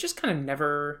ways, and it just kind of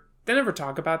they never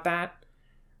talk about that.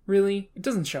 Really, it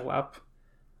doesn't show up.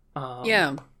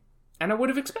 Yeah, and I would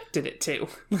have expected it to.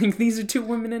 Like, these are two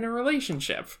women in a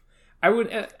relationship.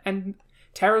 And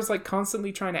Tara's like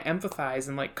constantly trying to empathize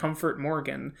and like comfort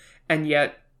Morgan, and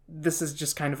yet this is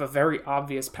just kind of a very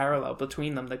obvious parallel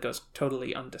between them that goes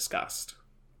totally undiscussed.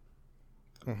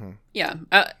 Mm-hmm. Yeah,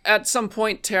 at some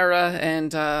point, Tara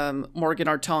and Morgan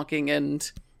are talking,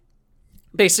 and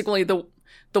basically the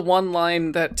one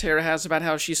line that Tara has about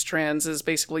how she's trans is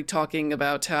basically talking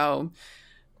about how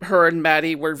her and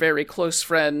Maddie were very close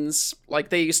friends. Like,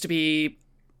 they used to be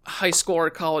high school or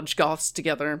college goths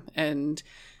together, and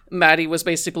Maddie was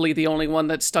basically the only one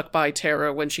that stuck by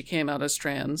Tara when she came out as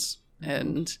trans.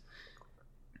 And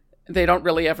they don't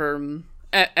really ever,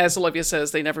 as Olivia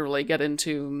says, they never really get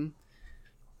into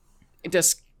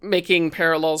just making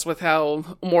parallels with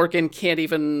how Morgan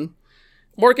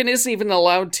isn't even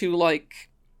allowed to, like,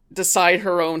 decide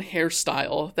her own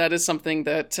hairstyle. That is something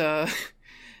that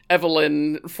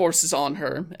Evelyn forces on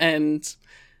her, and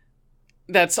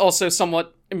that's also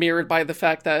somewhat mirrored by the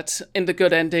fact that in the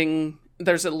good ending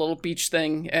there's a little beach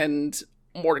thing, and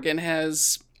Morgan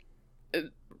has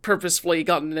purposefully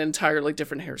gotten an entirely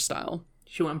different hairstyle.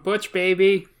 She went butch,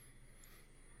 baby.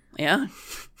 Yeah.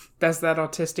 That's that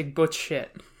autistic butch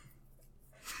shit.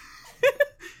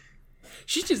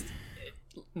 She just...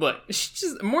 Look,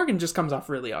 Morgan just comes off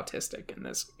really autistic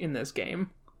in this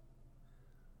game.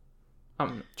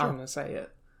 I'm gonna say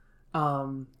it.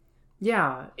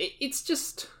 Yeah, it's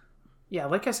just... Yeah,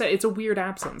 like I said, it's a weird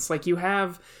absence. Like, you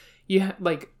have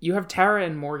Tara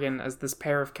and Morgan as this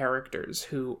pair of characters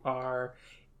who are,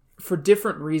 for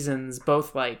different reasons,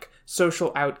 both like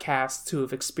social outcasts who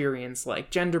have experienced like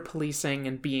gender policing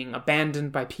and being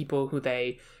abandoned by people who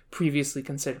they previously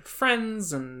considered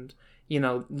friends, and, you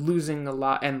know, losing a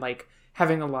lot and like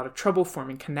having a lot of trouble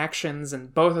forming connections.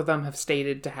 And both of them have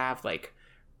stated to have like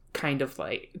kind of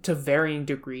like, to varying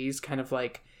degrees, kind of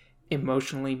like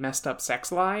emotionally messed up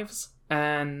sex lives.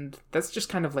 And that's just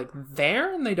kind of like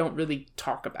there, and they don't really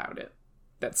talk about it.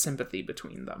 That sympathy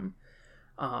between them.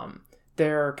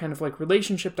 Their kind of like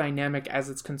relationship dynamic as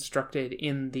it's constructed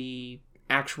in the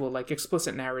actual like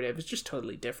explicit narrative is just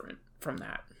totally different from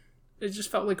that. It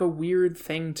just felt like a weird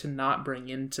thing to not bring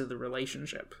into the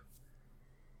relationship.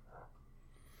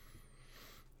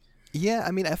 Yeah,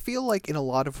 I mean, I feel like in a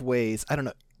lot of ways, I don't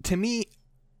know, to me,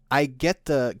 I get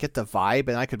the vibe,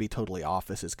 and I could be totally off.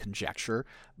 This is conjecture,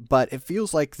 but it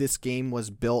feels like this game was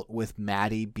built with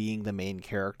Maddie being the main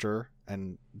character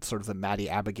and sort of the Maddie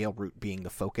Abigail route being the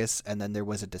focus, and then there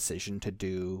was a decision to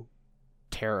do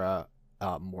Tara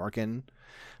Morgan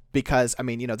because, I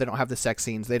mean, you know, they don't have the sex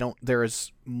scenes. There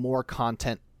is more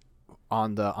content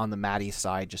on the Maddie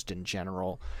side just in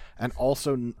general, and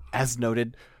also, as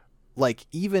noted, like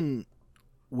even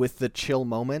with the chill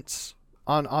moments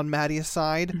on Maddie's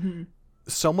side, mm-hmm.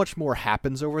 so much more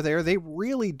happens over there. They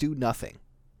really do nothing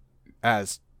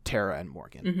as Tara and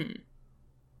Morgan. Mm-hmm.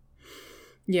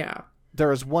 Yeah.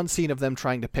 There is one scene of them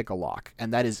trying to pick a lock,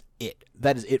 and that is it.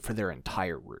 That is it for their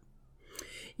entire route.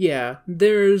 Yeah,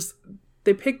 they try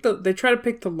to pick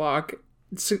the lock,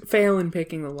 fail in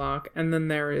picking the lock, and then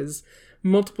there is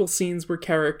multiple scenes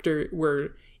where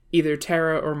either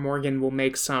Tara or Morgan will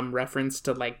make some reference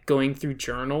to like going through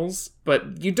journals,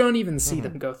 but you don't even see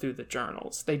them go through the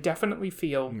journals. They definitely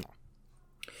feel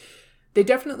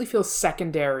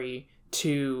secondary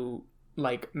to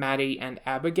like Maddie and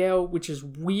Abigail, which is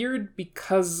weird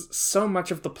because so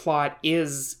much of the plot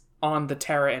is on the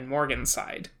Tara and Morgan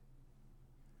side.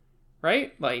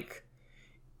 Right? Like,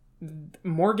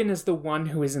 Morgan is the one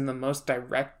who is in the most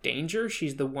direct danger.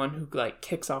 She's the one who like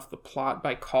kicks off the plot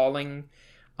by calling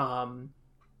Tara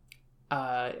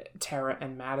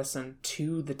and Madison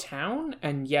to the town,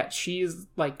 and yet she's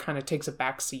like kind of takes a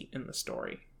backseat in the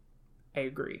story. I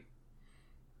agree.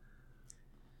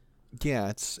 Yeah,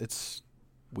 it's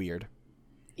weird.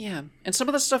 Yeah, and some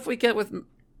of the stuff we get with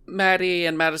Maddie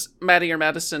or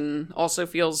Madison also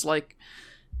feels like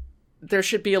there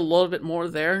should be a little bit more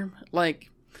there.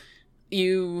 Like,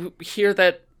 you hear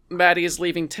that Maddie is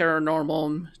leaving Terra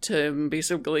Normal to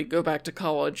basically go back to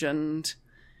college and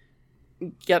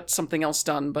get something else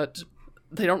done, but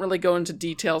they don't really go into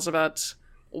details about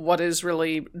what is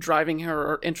really driving her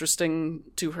or interesting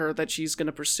to her that she's going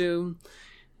to pursue.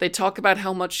 They talk about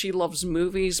how much she loves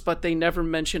movies, but they never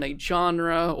mention a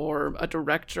genre or a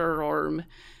director or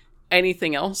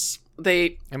anything else.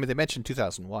 They mentioned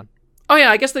 2001. Oh yeah,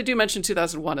 I guess they do mention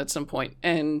 2001 at some point,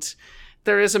 and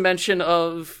there is a mention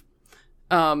of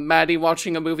Maddie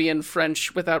watching a movie in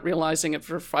French without realizing it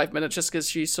for 5 minutes just because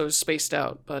she's so spaced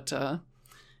out, but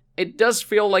it does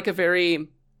feel like a very,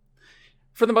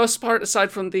 for the most part,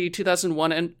 aside from the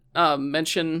 2001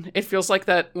 mention, it feels like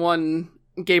that one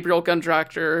Gabriel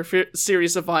Gundrachter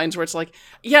series of vines where it's like,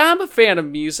 yeah, I'm a fan of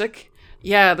music.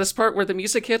 Yeah, this part where the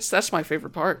music hits, that's my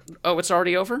favorite part. Oh, it's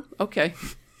already over? Okay.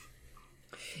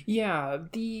 Yeah,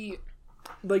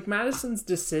 Madison's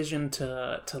decision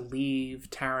to leave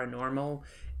Tara Normal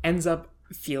ends up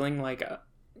feeling like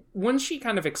once she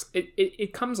kind of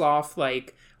it comes off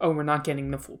like, oh, we're not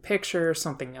getting the full picture,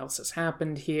 something else has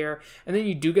happened here, and then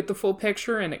you do get the full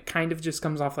picture, and it kind of just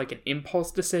comes off like an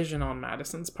impulse decision on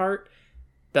Madison's part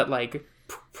that like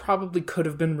probably could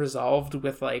have been resolved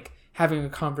with like having a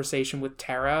conversation with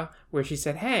Tara where she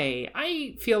said, hey,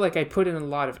 I feel like I put in a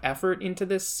lot of effort into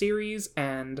this series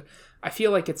and I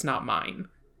feel like it's not mine,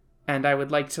 and I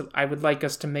would like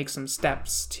us to make some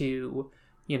steps to,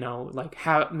 you know, like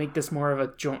make this more of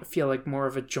a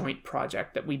joint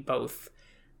project that we both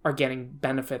are getting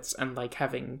benefits and like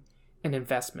having an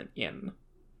investment in.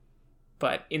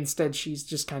 But instead she's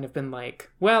just kind of been like,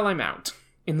 well, I'm out,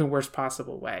 in the worst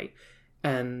possible way.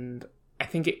 And I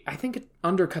think it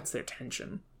undercuts their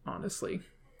tension, honestly.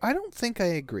 I don't think I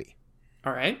agree.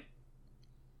 All right.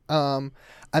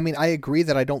 I mean, I agree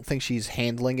that I don't think she's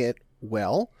handling it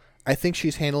well. I think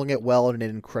she's handling it well in an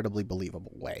incredibly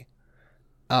believable way.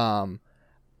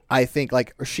 I think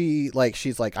she's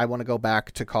like, I want to go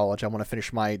back to college. I want to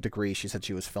finish my degree. She said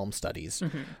she was film studies.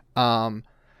 Mm-hmm.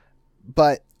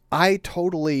 But I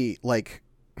totally, like,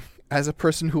 as a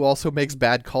person who also makes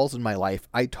bad calls in my life,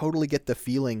 I totally get the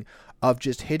feeling of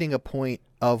just hitting a point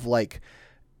of, like,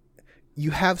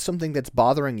 you have something that's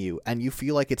bothering you and you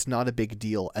feel like it's not a big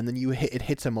deal. And then it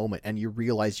hits a moment and you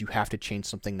realize you have to change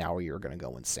something now or you're going to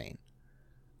go insane.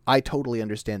 I totally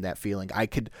understand that feeling. I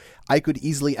could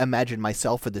easily imagine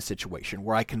myself in this situation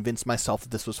where I convinced myself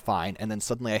that this was fine, and then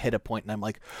suddenly I hit a point and I'm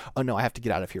like, oh no, I have to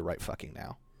get out of here right fucking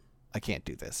now. I can't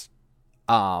do this.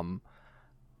 I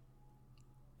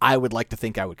would like to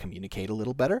think I would communicate a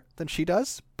little better than she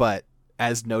does, but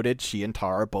as noted, she and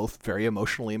Tara are both very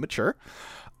emotionally immature.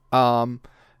 But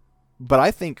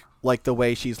I think, like, the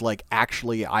way she's like,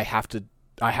 actually, I have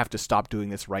to stop doing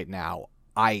this right now,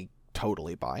 I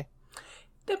totally buy.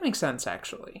 That makes sense,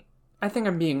 actually. I think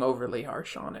I'm being overly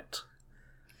harsh on it.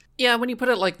 Yeah, when you put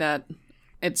it like that,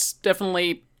 it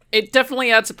definitely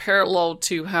adds a parallel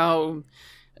to how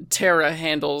Tara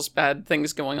handles bad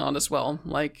things going on as well.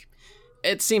 Like,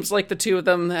 it seems like the two of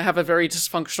them have a very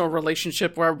dysfunctional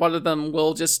relationship where one of them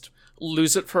will just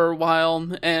lose it for a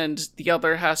while and the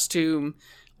other has to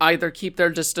either keep their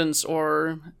distance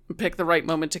or pick the right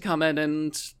moment to come in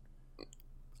and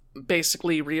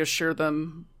basically reassure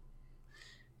them.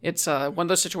 It's one of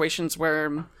those situations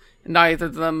where neither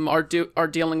of them are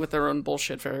dealing with their own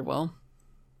bullshit very well.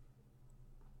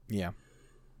 Yeah.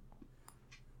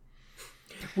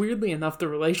 Weirdly enough, the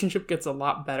relationship gets a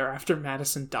lot better after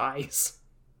Madison dies.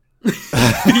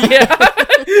 Yeah.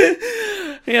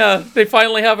 Yeah, they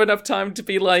finally have enough time to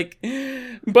be like...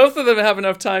 Both of them have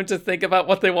enough time to think about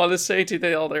what they want to say to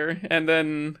the other, and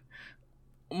then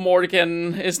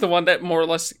Morgan is the one that more or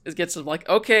less gets them like,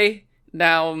 okay,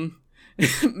 now...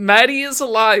 Maddie is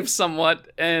alive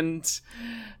somewhat, and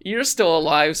you're still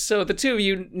alive, so the two of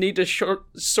you need to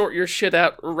sort your shit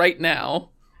out right now,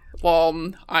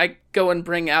 while I go and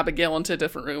bring Abigail into a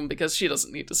different room, because she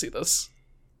doesn't need to see this.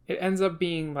 It ends up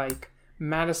being like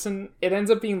Madison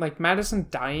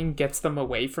dying gets them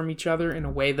away from each other in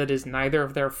a way that is neither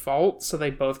of their fault, so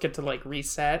they both get to, like,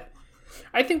 reset.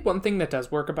 I think one thing that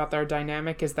does work about their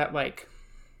dynamic is that, like,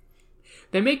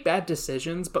 they make bad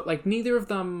decisions, but, like, neither of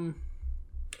them...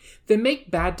 They make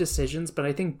bad decisions, but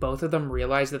I think both of them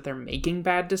realize that they're making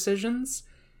bad decisions.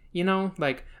 You know,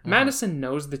 like, Madison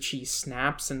knows that she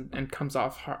snaps and comes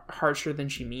off harsher than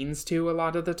she means to a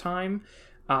lot of the time.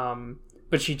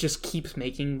 But she just keeps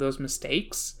making those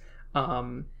mistakes.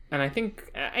 And I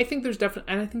think there's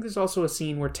definitely, and I think there's also a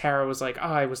scene where Tara was like,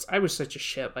 oh, I was such a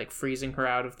shit, like, freezing her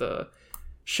out of the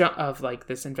of, like,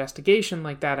 this investigation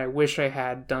like that. I wish I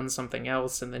had done something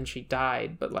else, and then she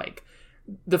died. But, like,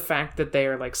 the fact that they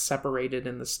are, like, separated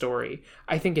in the story,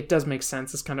 I think it does make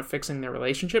sense as kind of fixing their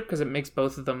relationship, because it makes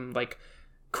both of them, like,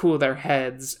 cool their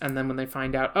heads, and then when they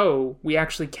find out, oh, we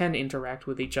actually can interact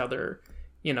with each other,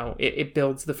 you know, it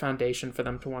builds the foundation for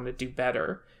them to want to do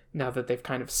better, now that they've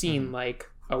kind of seen, like,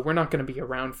 oh, we're not going to be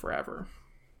around forever.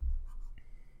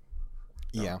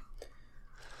 Yeah.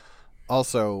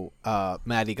 Also,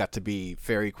 Maddie got to be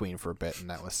Fairy Queen for a bit, and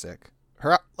that was sick.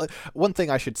 One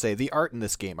thing I should say, the art in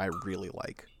this game I really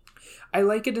like. I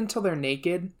like it until they're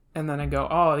naked, and then I go,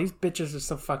 oh, these bitches are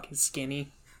so fucking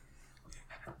skinny.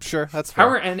 Sure, that's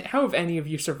fair. How have any of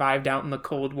you survived out in the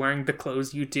cold wearing the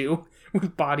clothes you do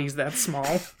with bodies that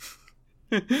small?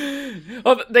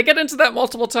 Well, they get into that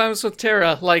multiple times with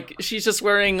Tara. Like, she's just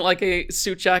wearing, like, a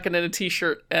suit jacket and a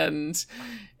t-shirt, and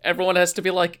everyone has to be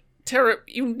like, Tara,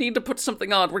 you need to put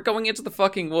something on. We're going into the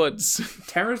fucking woods.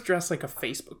 Tara's dressed like a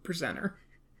Facebook presenter.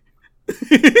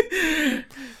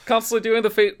 Constantly doing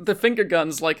the finger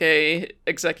guns like a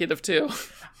executive too.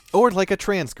 Or like a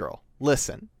trans girl.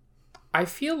 Listen. I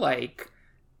feel like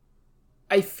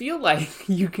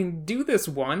you can do this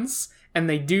once, and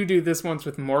they do this once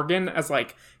with Morgan as,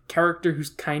 like, character who's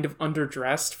kind of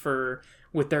underdressed for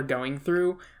what they're going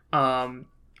through.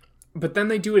 But then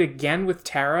they do it again with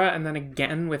Tara, and then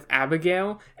again with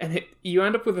Abigail, and you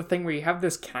end up with a thing where you have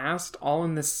this cast all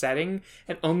in this setting,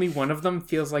 and only one of them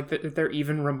feels like that they're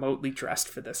even remotely dressed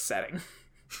for this setting.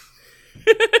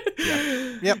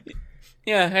 Yeah. Yep.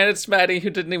 Yeah, and it's Maddie who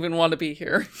didn't even want to be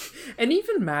here. And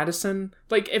even Madison,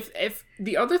 like, if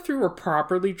the other three were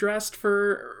properly dressed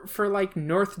for like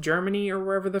North Germany or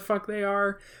wherever the fuck they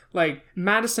are, like,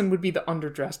 Madison would be the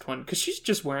underdressed one, because she's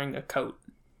just wearing a coat.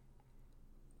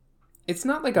 It's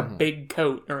not like a big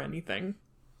coat or anything.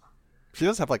 She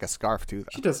does have, like, a scarf too, though.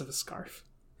 She does have a scarf.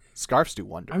 Scarves do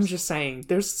wonders. I'm just saying,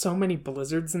 there's so many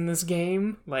blizzards in this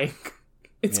game. Like,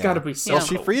 it's got to be so Well,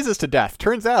 she freezes to death,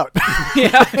 turns out.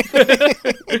 Yeah.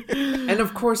 And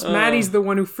of course, Maddie's the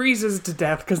one who freezes to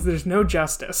death because there's no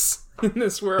justice in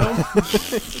this world.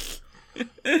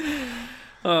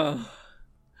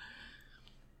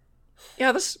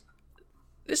 Yeah,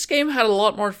 this game had a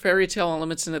lot more fairy tale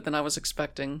elements in it than I was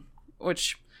expecting,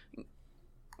 which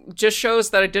just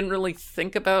shows that I didn't really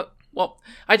think about. Well,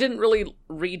 I didn't really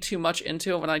read too much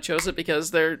into it when I chose it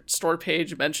because their store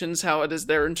page mentions how it is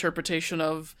their interpretation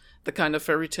of the kind of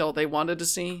fairy tale they wanted to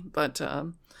see. But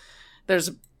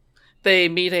they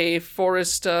meet a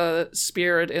forest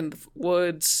spirit in the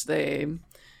woods. They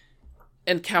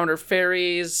encounter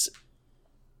fairies.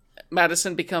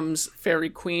 Madison becomes fairy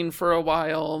queen for a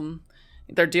while.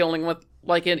 They're dealing with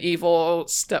like an evil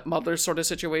stepmother sort of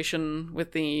situation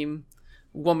with the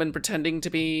woman pretending to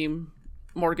be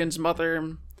Morgan's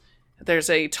mother. There's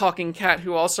a talking cat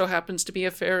who also happens to be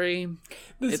a fairy.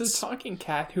 There's a talking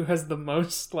cat who has the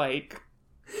most, like...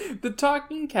 The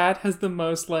talking cat has the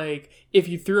most, like... If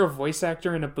you threw a voice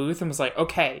actor in a booth and was like,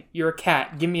 okay, you're a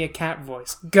cat, give me a cat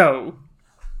voice, go!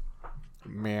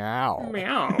 Meow.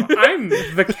 Meow. I'm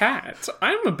the cat.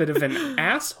 I'm a bit of an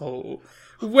asshole.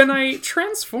 When I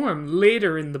transform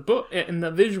later in the book, in the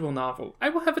visual novel, I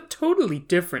will have a totally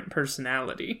different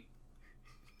personality.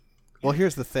 Well,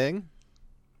 here's the thing.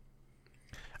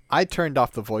 I turned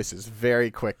off the voices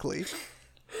very quickly.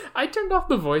 I turned off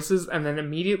the voices and then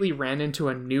immediately ran into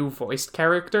a new voiced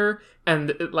character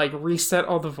and it, like, reset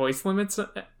all the voice limits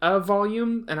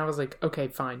volume. And I was like, okay,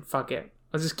 fine, fuck it.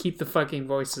 I'll just keep the fucking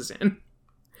voices in.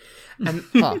 And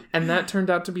and that turned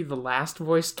out to be the last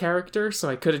voiced character, so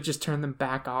I could have just turned them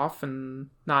back off and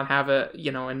not have it,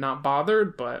 and not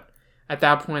bothered, but at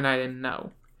that point I didn't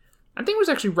know. I think it was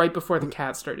actually right before the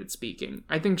cat started speaking.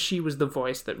 I think she was the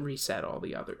voice that reset all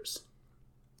the others.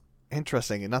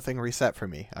 Interesting. Nothing reset for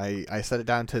me. I set it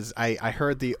down to I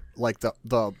heard the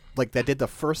they did the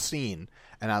first scene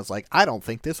and I was like, I don't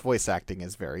think this voice acting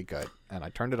is very good, and I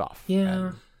turned it off. Yeah.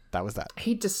 And that was that. I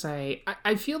hate to say,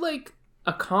 I feel like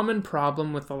a common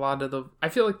problem with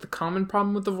the common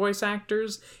problem with the voice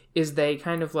actors is they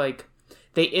kind of like,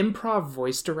 they improv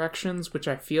voice directions, which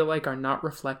I feel like are not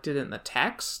reflected in the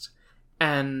text.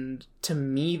 And to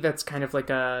me, that's kind of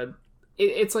like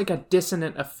it's like a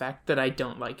dissonant effect that I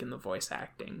don't like in the voice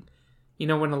acting.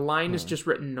 When a line is just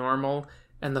written normal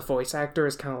and the voice actor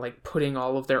is kind of like putting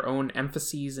all of their own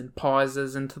emphases and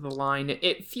pauses into the line,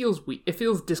 it feels weak. It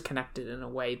feels disconnected in a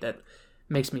way that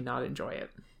makes me not enjoy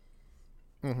it.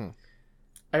 Mm-hmm.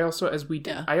 I also, as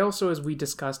we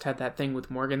discussed, had that thing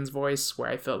with Morgan's voice where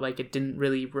I felt like it didn't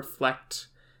really reflect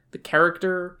the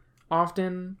character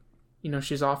often.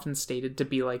 She's often stated to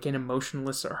be like an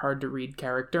emotionless or hard to read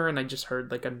character, and I just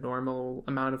heard like a normal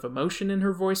amount of emotion in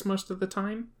her voice most of the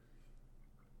time.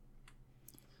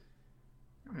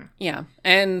 Yeah,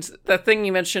 and the thing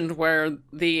you mentioned where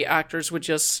the actors would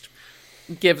just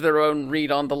give their own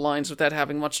read on the lines without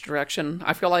having much direction,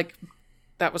 I feel like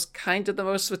that was kind of the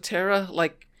most with Tara.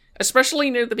 Like, especially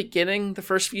near the beginning, the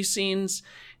first few scenes,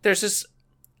 there's just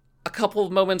a couple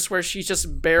of moments where she's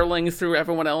just barreling through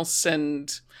everyone else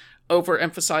and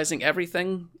overemphasizing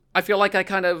everything. I feel like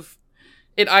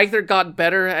it either got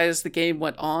better as the game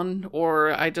went on,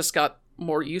 or I just got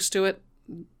more used to it,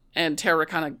 and Tara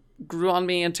kind of grew on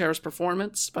me in Tara's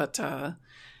performance. But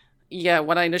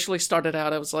when I initially started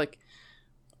out, I was like,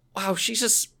 wow, she's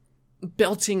just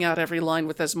belting out every line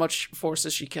with as much force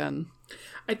as she can.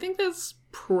 I think that's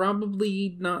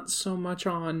probably not so much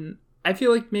on... I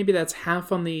feel like maybe that's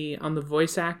half on the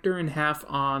voice actor and half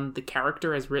on the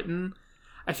character as written.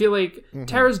 I feel like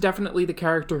Tara's definitely the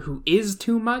character who is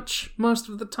too much most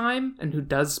of the time and who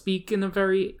does speak in a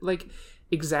very like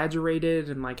exaggerated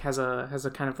and like has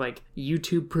a kind of like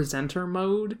YouTube presenter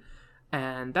mode,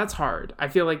 and that's hard. I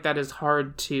feel like that is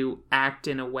hard to act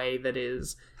in a way that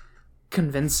is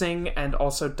convincing and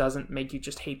also doesn't make you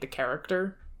just hate the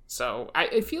character. So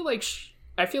I feel like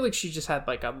she just had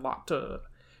like a lot to...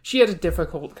 She had a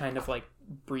difficult kind of like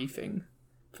briefing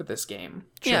for this game.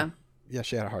 Sure. Yeah,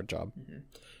 she had a hard job. Mm-hmm.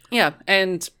 Yeah,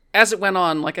 and as it went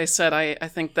on, like I said, I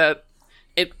think that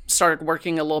it started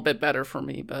working a little bit better for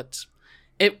me, but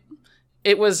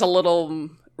it was a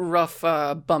little rough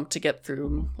bump to get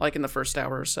through, like in the first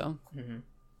hour or so. Mm-hmm.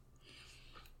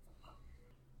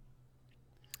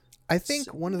 I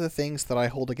think one of the things that I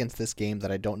hold against this game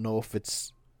that I don't know if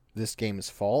it's this game's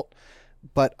fault,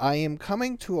 but I am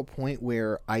coming to a point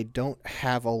where I don't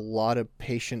have a lot of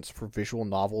patience for visual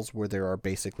novels where there are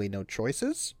basically no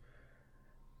choices.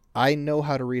 I know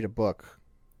how to read a book.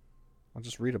 I'll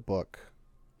just read a book.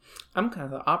 I'm kind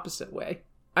of the opposite way.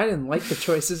 I didn't like the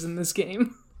choices in this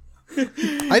game.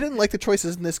 I didn't like the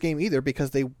choices in this game either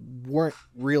because they weren't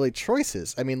really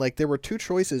choices. I mean, like, there were two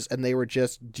choices and they were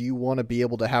just, do you want to be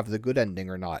able to have the good ending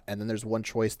or not? And then there's one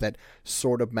choice that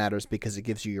sort of matters because it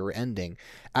gives you your ending.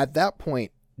 At that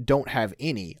point, don't have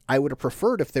any. I would have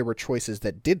preferred if there were choices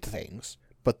that did things,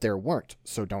 but there weren't,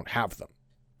 so don't have them.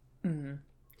 Mm-hmm.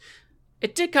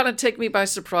 It did kind of take me by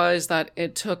surprise that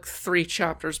it took 3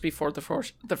 chapters before the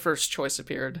first choice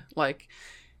appeared. Like,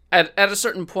 at a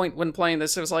certain point when playing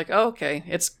this, it was like, oh, okay,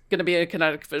 it's going to be a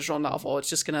kinetic visual novel. It's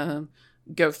just going to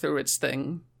go through its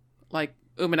thing. Like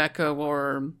Umineko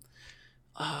or...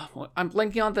 I'm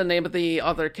blanking on the name of the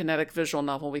other kinetic visual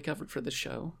novel we covered for the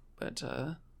show. But,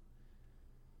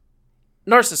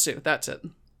 Narcissu, that's it.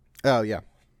 Oh, yeah.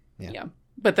 Yeah.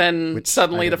 But then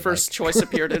suddenly the first choice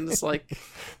appeared and it's like,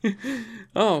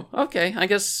 oh, okay, I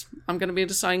guess I'm going to be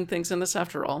deciding things in this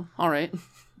after all. All right.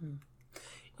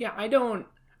 Yeah,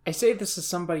 I say this as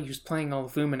somebody who's playing all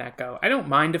of Umineko. I don't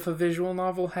mind if a visual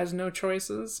novel has no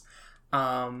choices.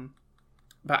 But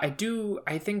I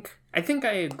think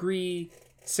I agree,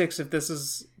 Six, if this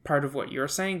is part of what you're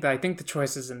saying, that I think the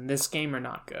choices in this game are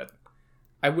not good.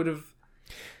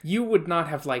 You would not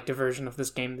have liked a version of this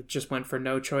game that just went for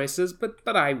no choices, but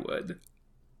I would.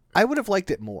 I would have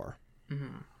liked it more.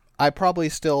 Mm-hmm. I probably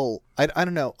still... I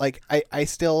don't know. Like, I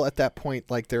still, at that point,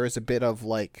 like, there is a bit of,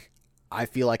 like... I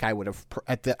feel like I would have...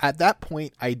 At that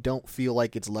point, I don't feel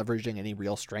like it's leveraging any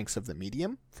real strengths of the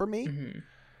medium for me.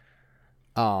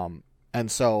 Mm-hmm. And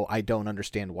so I don't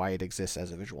understand why it exists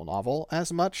as a visual novel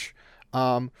as much.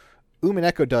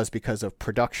 Umineko does because of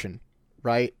production,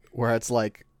 right? Where it's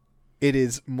like... It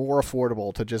is more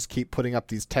affordable to just keep putting up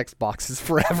these text boxes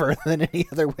forever than any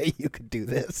other way you could do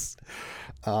this.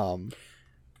 And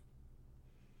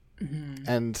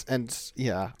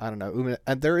yeah, I don't know.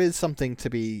 And there is something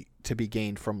to be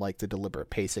gained from like the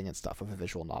deliberate pacing and stuff of a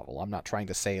visual novel. I'm not trying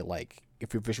to say like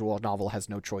if your visual novel has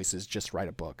no choices, just write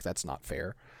a book. That's not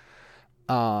fair.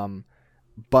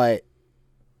 But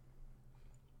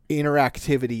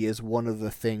interactivity is one of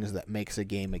the things that makes a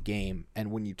game,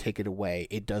 and when you take it away,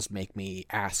 it does make me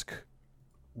ask,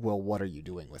 well, what are you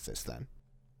doing with this then?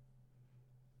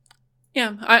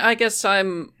 Yeah, I guess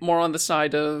I'm more on the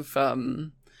side of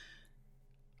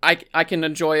I can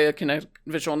enjoy a kinetic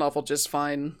visual novel just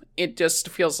fine. It just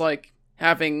feels like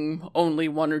having only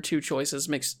 1 or 2 choices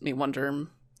makes me wonder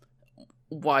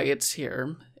why it's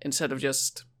here, instead of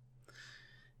just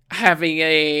having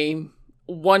a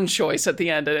one choice at the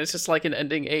end and it's just like an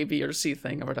ending A, B, or C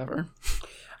thing or whatever.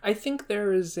 I think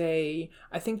there's a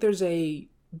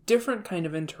different kind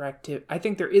of interactive. I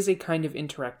think there is a kind of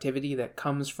interactivity that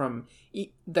comes from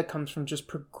just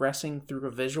progressing through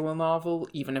a visual novel,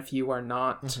 even if you are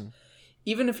not,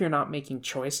 even if you're not making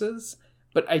choices.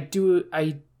 But I do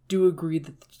agree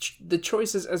that the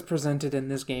choices as presented in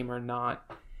this game are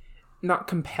not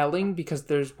compelling, because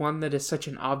there's one that is such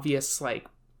an obvious, like,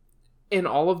 in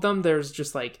all of them, there's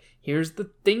just like, here's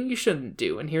the thing you shouldn't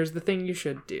do, and here's the thing you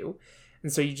should do.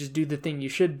 And so you just do the thing you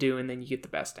should do, and then you get the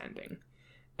best ending.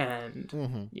 And to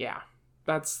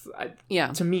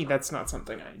me, that's not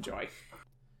something I enjoy.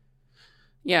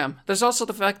 Yeah, there's also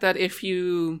the fact that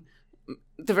the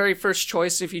very first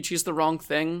choice, if you choose the wrong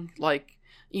thing, like,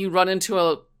 you run into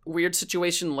a weird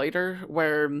situation later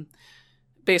where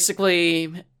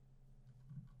basically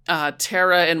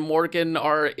Tara and Morgan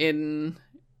are in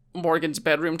Morgan's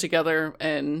bedroom together,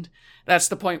 and that's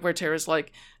the point where Tara's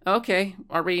like, okay,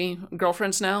 are we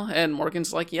girlfriends now? And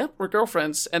Morgan's like, yep, we're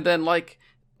girlfriends. And then like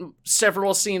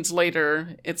several scenes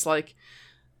later, it's like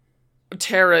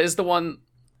Tara is the one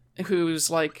who's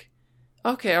like,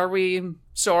 okay, are we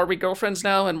girlfriends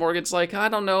now? And Morgan's like, I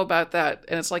don't know about that.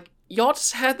 And it's like, y'all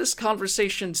just had this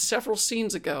conversation several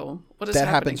scenes ago. What is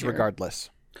happening happens here? Regardless.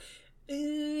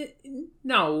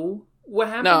 No. What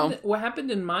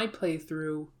happened in my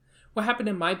playthrough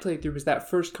is that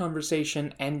first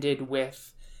conversation ended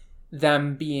with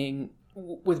them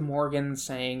with Morgan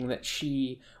saying that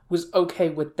she was okay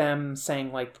with them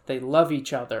saying like they love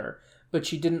each other, but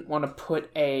she didn't want to put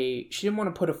a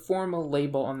formal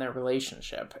label on their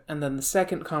relationship. And then the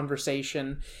second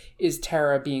conversation is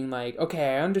Tara being like,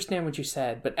 okay, I understand what you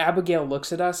said, but Abigail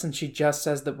looks at us and she just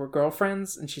says that we're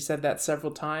girlfriends, and she said that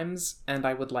several times, and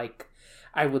I would like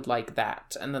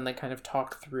that. And then they kind of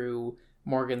talk through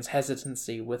Morgan's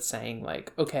hesitancy with saying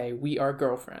like, okay, we are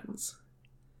girlfriends.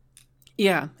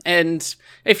 Yeah, and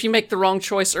if you make the wrong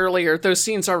choice earlier, those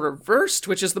scenes are reversed,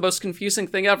 which is the most confusing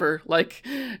thing ever. Like,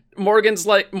 Morgan is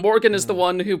the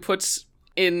one who puts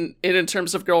in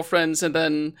terms of girlfriends, and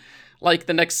then, like,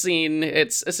 the next scene,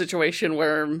 it's a situation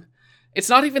where It's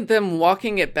not even them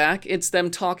walking it back, it's them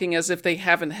talking as if they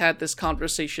haven't had this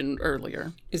conversation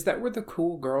earlier. Is that where the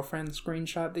cool girlfriend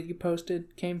screenshot that you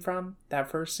posted came from?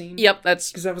 That first scene? Yep, that's...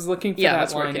 Because I was looking for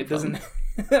that line. It doesn't...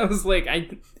 I was like,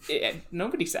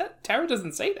 nobody said... Tara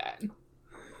doesn't say that.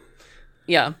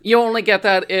 Yeah, you only get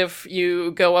that if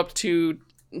you go up to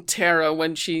Tara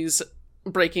when she's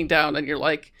breaking down and you're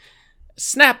like,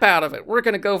 snap out of it, we're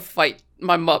gonna go fight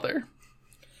my mother.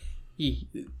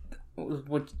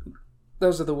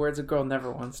 Those are the words a girl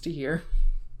never wants to hear.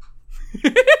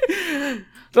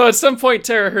 Though at some point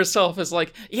Tara herself is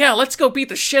like, yeah, let's go beat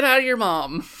the shit out of your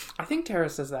mom. I think Tara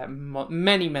says that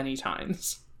many, many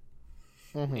times.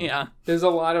 Mm-hmm. Yeah. There's a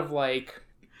lot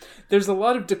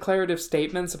of declarative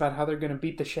statements about how they're going to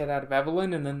beat the shit out of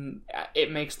Evelyn, and then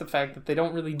it makes the fact that they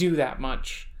don't really do that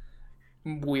much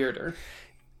weirder.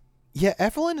 Yeah,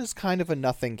 Evelyn is kind of a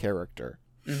nothing character.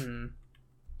 Mm-hmm.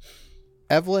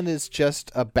 Evelyn is just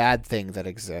a bad thing that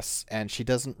exists, and she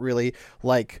doesn't really,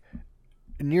 like,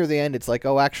 near the end, it's like,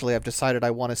 oh, actually, I've decided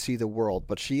I want to see the world,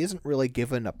 but she isn't really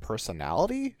given a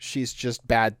personality. She's just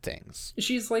bad things.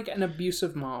 She's like an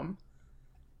abusive mom,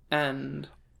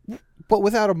 but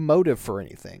without a motive for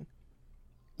anything.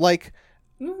 Like,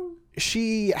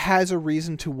 she has a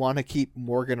reason to want to keep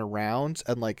Morgan around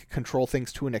and, like, control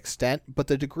things to an extent, but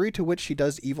the degree to which she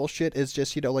does evil shit is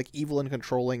just, you know, like, evil and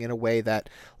controlling in a way that,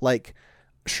 like...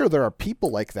 Sure, there are people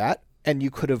like that, and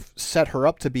you could have set her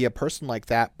up to be a person like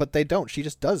that, but they don't. She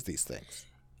just does these things.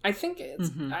 I think it's...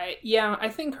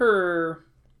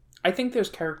 I think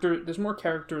there's more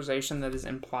characterization that is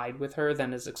implied with her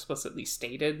than is explicitly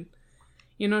stated.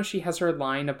 You know, she has her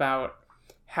line about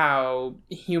how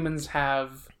humans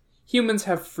have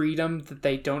freedom that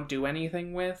they don't do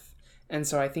anything with, and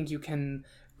so I think you can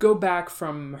go back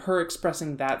from her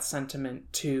expressing that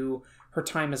sentiment to her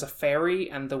time as a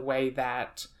fairy and the way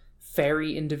that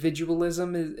fairy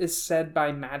individualism is said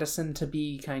by Madison to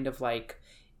be kind of like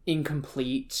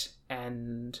incomplete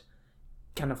and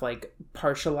kind of like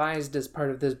partialized as part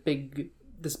of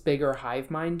this bigger hive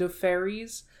mind of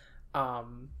fairies.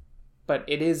 But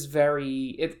it is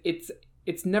very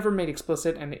it's never made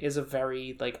explicit, and it is a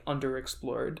very like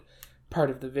underexplored part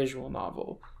of the visual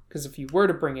novel. Because if you were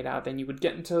to bring it out, then you would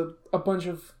get into a bunch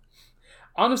of...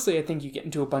 Honestly, I think you get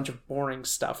into a bunch of boring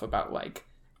stuff about, like,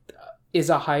 is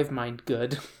a hive mind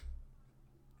good?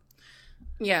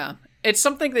 Yeah. It's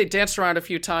something they danced around a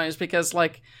few times because,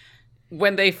 like,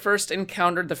 when they first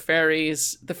encountered the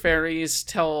fairies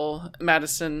tell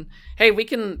Madison, hey, we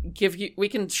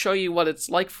can show you what it's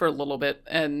like for a little bit.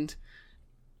 And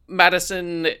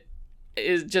Madison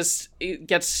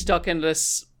gets stuck in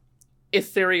this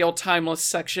ethereal, timeless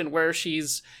section where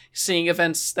she's seeing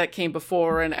events that came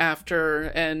before and after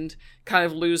and kind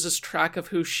of loses track of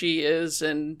who she is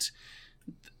and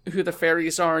who the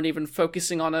fairies are, and even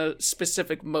focusing on a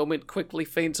specific moment quickly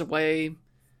fades away.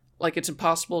 Like it's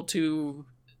impossible to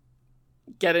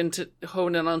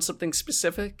hone in on something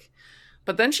specific.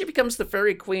 But then she becomes the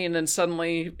fairy queen, and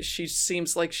suddenly she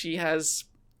seems like she's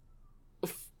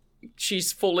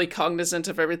fully cognizant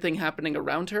of everything happening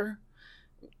around her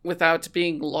without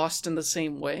being lost in the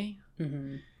same way.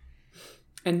 Mm-hmm.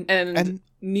 And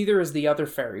neither is the other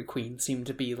fairy queen seem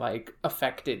to be, like,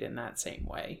 affected in that same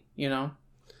way, you know?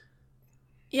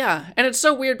 Yeah, and it's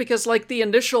so weird because, like, the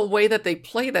initial way that they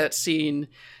play that scene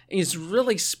is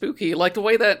really spooky. Like, the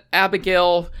way that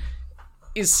Abigail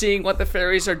is seeing what the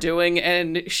fairies are doing,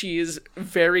 and she is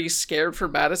very scared for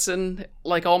Madison,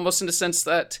 like, almost in the sense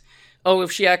that, oh,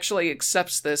 if she actually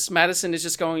accepts this, Madison is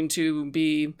just going to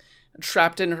be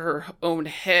trapped in her own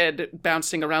head,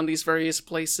 bouncing around these various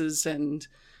places and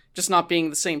just not being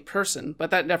the same person.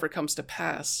 But that never comes to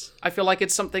pass. I feel like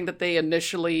it's something that they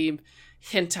initially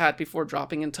hint at before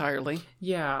dropping entirely.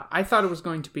 Yeah, I thought it was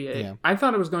going to be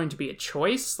a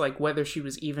choice, like whether she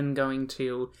was even going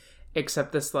to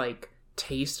accept this like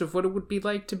taste of what it would be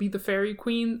like to be the fairy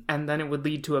queen, and then it would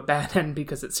lead to a bad end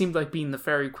because it seemed like being the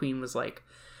fairy queen was like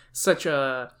such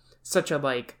a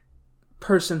like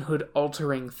personhood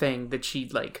altering thing that she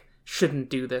like shouldn't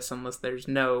do this unless there's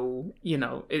no, you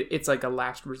know, it's like a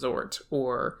last resort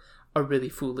or a really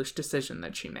foolish decision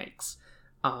that she makes.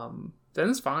 Then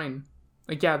it's fine.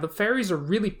 Like, yeah, the fairies are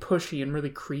really pushy and really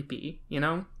creepy, you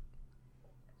know?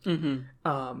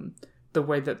 Mm-hmm. The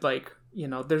way that, like, you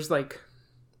know, there's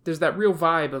that real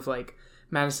vibe of, like,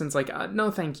 Madison's like,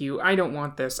 no, thank you, I don't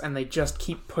want this, and they just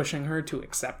keep pushing her to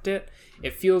accept it.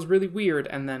 It feels really weird,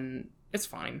 and then it's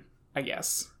fine, I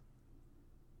guess.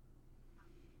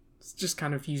 It's just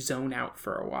kind of you zone out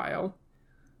for a while.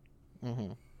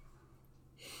 Mm-hmm.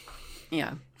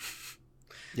 Yeah.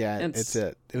 Yeah,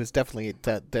 it was definitely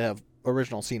the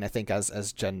original scene, I think,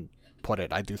 as Jen put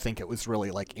it. I do think it was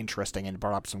really like interesting and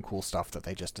brought up some cool stuff that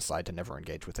they just decide to never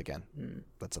engage with again.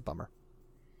 That's a bummer.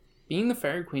 Being the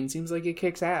Fairy Queen seems like it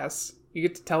kicks ass. You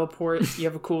get to teleport, you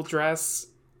have a cool dress.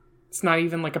 It's not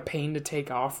even like a pain to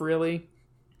take off, really,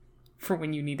 for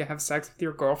when you need to have sex with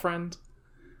your girlfriend.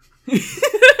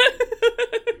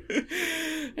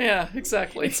 Yeah,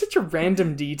 exactly. It's such a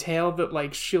random detail that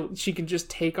like she can just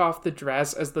take off the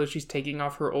dress as though she's taking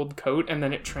off her old coat, and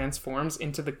then it transforms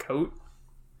into the coat.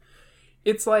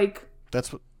 It's like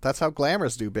that's how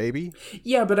glamours do, baby.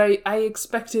 Yeah, but I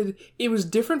expected it was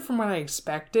different from what I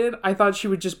expected. I thought she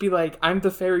would just be like, I'm the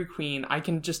Fairy Queen. I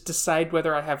can just decide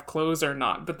whether I have clothes or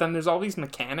not. But then there's all these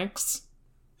mechanics.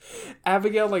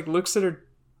 Abigail like looks at her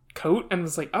coat and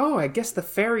was like, oh, I guess the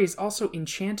fairies also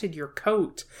enchanted your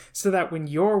coat so that when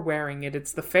you're wearing it,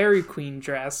 it's the Fairy Queen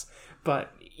dress,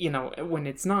 but when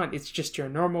it's not, it's just your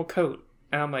normal coat.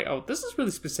 And I'm like, oh, this is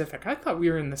really specific. I thought we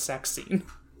were in the sex scene.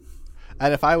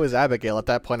 And if I was Abigail at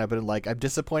that point, I'd been like, I'm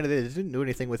disappointed that it didn't do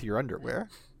anything with your underwear.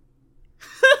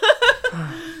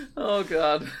 Oh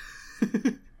god.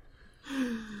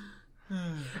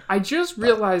 I just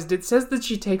realized it says that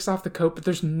she takes off the coat, but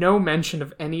there's no mention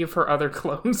of any of her other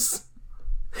clothes.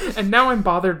 And now I'm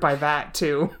bothered by that,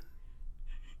 too.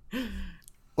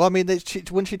 Well, I mean,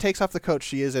 when she takes off the coat,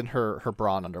 she is in her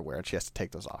bra and underwear, and she has to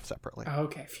take those off separately. Oh,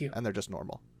 okay, phew. And they're just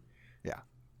normal. Yeah.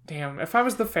 Damn, if I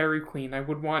was the Fairy Queen, I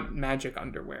would want magic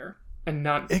underwear. And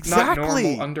not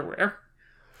normal underwear.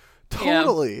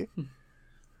 Totally.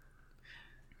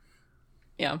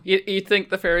 Yeah, you'd think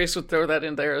the fairies would throw that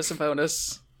in there as a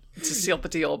bonus to seal the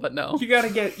deal, but no. You gotta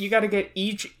get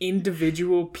each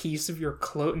individual piece of your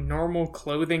normal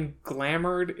clothing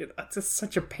glamored. That's just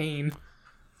such a pain.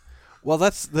 Well,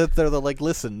 they're like,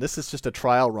 listen, this is just a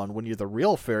trial run. When you're the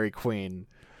real Fairy Queen,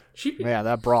 man,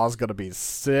 that bra's gonna be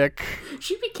sick.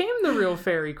 She became the real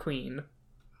Fairy Queen.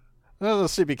 Well,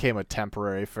 she became a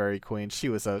temporary Fairy Queen. She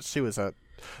was a.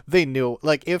 They knew,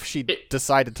 like, if she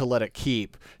decided to let it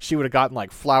keep, she would have gotten,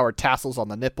 like, flower tassels on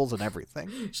the nipples and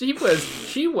everything. She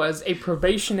was a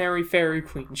probationary Fairy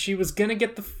Queen. She was gonna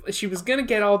get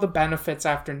all the benefits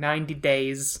after 90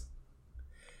 days.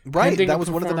 Right, that was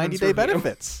one of the 90-day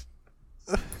benefits.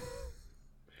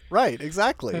 Right,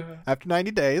 exactly. After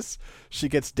 90 days, she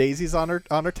gets daisies on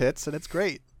her tits, and it's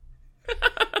great.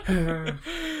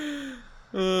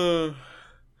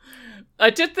 I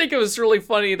did think it was really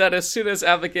funny that as soon as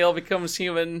Abigail becomes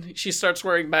human, she starts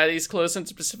wearing Maddie's clothes and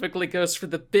specifically goes for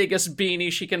the biggest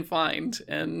beanie she can find,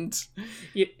 and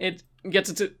it gets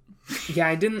into... Yeah,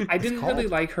 I didn't really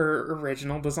like her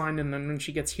original design, and then when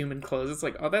she gets human clothes, it's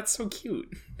like, oh, that's so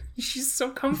cute. She's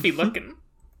so comfy looking.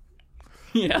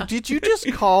 Yeah. Did you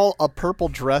just call a purple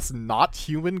dress not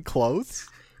human clothes?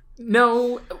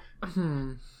 No.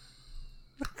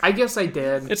 I guess I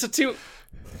did. It's a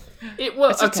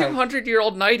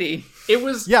 200-year-old nightie. It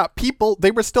was... Yeah,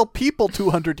 they were still people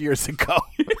 200 years ago.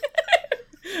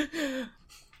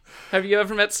 Have you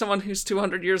ever met someone who's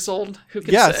 200 years old? Who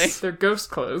can yes. say? They're ghost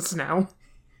clothes now.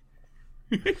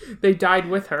 They died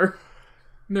with her.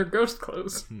 They're ghost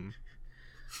clothes.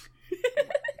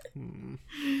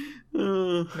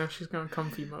 Now she's gone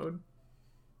comfy mode.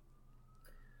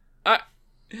 I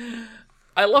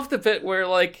love the bit where,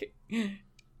 like,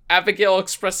 Abigail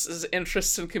expresses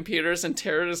interest in computers, and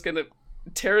Tara's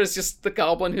just the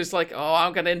goblin who's like, oh,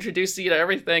 I'm gonna introduce you to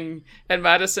everything, and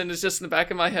Madison is just in the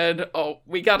back of my head, oh,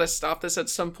 we gotta stop this at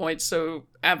some point so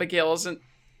Abigail isn't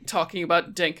talking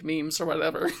about dank memes or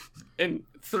whatever in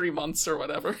 3 months or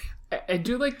whatever. I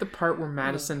do like the part where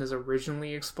Madison is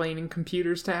originally explaining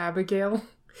computers to Abigail,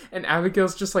 and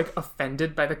Abigail's just, like,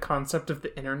 offended by the concept of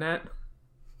the internet.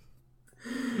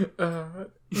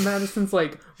 Madison's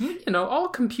like, all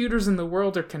computers in the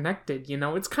world are connected,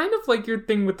 it's kind of like your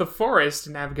thing with the forest,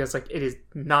 and Abigail's like, it is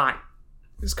not.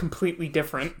 It's completely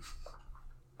different.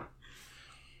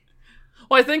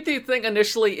 Well, I think the thing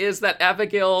initially is that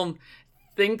Abigail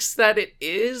thinks that it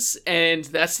is, and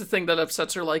that's the thing that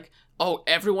upsets her, like, oh,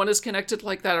 everyone is connected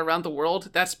like that around the world?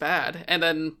 That's bad. And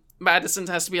then Madison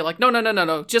has to be like,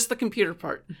 no, just the computer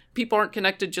part. People aren't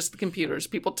connected, just the computers.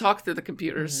 People talk through the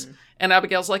computers. Mm-hmm. And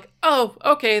Abigail's like, oh,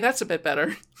 okay, that's a bit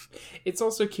better. It's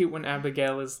also cute when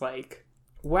Abigail is like,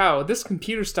 wow, this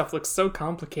computer stuff looks so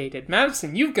complicated.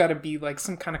 Madison, you've got to be like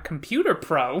some kind of computer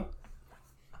pro.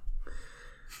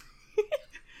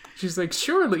 She's like,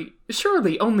 surely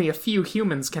only a few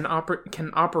humans can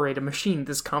operate a machine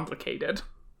this complicated.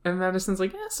 And Madison's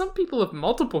like, some people have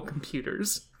multiple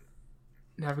computers.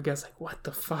 And Abigail's like, what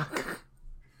the fuck?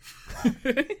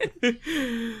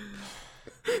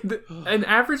 An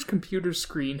average computer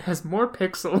screen has more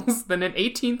pixels than an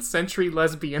 18th century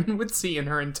lesbian would see in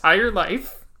her entire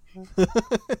life.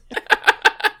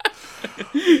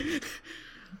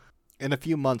 In a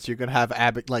few months, you're gonna have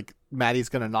Maddie's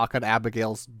gonna knock on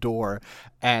Abigail's door,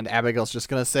 and Abigail's just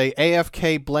gonna say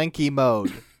AFK blanky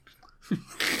mode.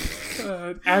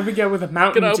 Abigail with a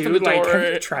Mountain Dew, like,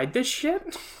 have you tried this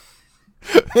shit?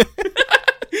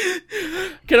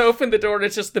 Can I open the door and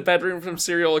it's just the bedroom from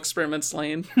Serial Experiments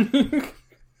Lane.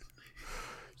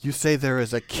 You say there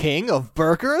is a king of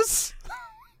burgers?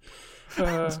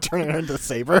 Turning her into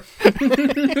Saber.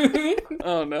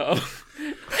 Oh no.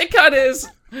 It kind of is.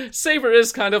 Saber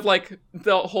is kind of like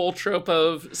the whole trope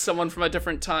of someone from a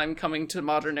different time coming to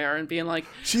modern era and being like...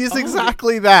 She is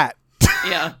exactly that.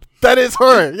 Yeah. That is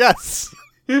her, yes.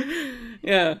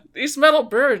 Yeah. These metal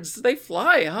birds, they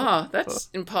fly, huh? That's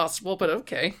impossible, but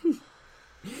okay.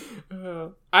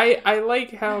 I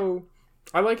like how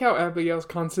Abigail's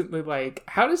constantly like,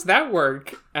 how does that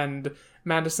work? And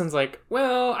Madison's like,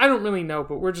 well, I don't really know,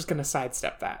 but we're just gonna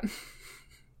sidestep that.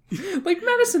 Like,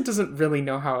 Madison doesn't really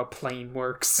know how a plane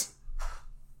works.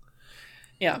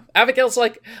 Yeah, Abigail's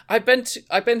like, I've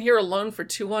been here alone for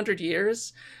 200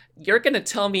 years. You're gonna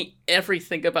tell me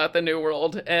everything about the New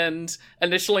World. And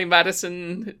initially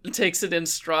Madison takes it in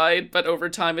stride, but over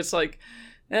time it's like,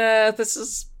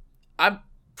 I'm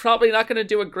probably not gonna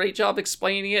do a great job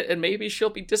explaining it, and maybe she'll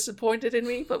be disappointed in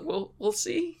me, but we'll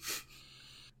see.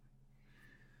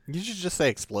 You should just say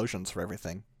explosions for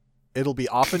everything. It'll be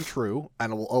often true,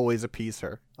 and it will always appease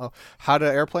her. Oh, how do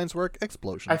airplanes work?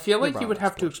 Explosions. I feel like you would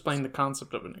have to explain the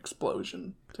concept of an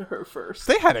explosion to her first.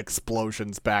 They had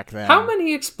explosions back then. How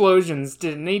many explosions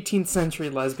did an 18th century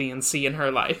lesbian see in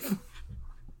her life?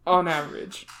 On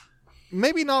average.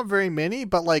 Maybe not very many,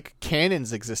 but like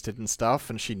cannons existed and stuff,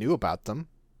 and she knew about them.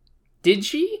 Did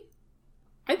she?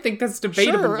 I think that's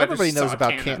debatable. Sure, everybody knows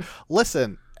about cannons.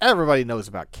 Listen, everybody knows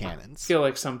about cannons. I feel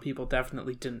like some people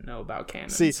definitely didn't know about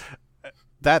cannons. See,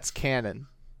 that's canon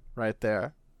right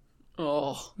there.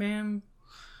 Oh, man.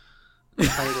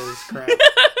 Fighters crap.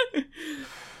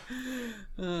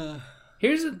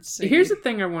 Here's the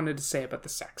thing I wanted to say about the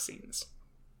sex scenes.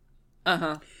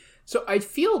 Uh-huh. So I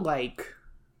feel like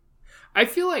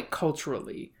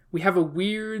culturally we have a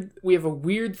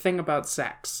weird thing about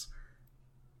sex.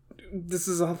 This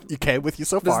is okay with you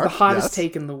so far. This is the hottest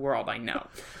take in the world, I know.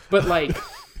 But like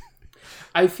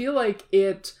I feel like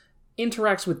it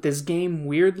interacts with this game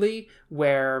weirdly,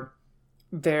 where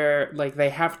they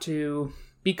have to,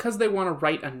 because they want to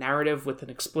write a narrative with an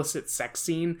explicit sex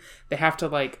scene, they have to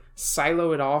like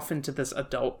silo it off into this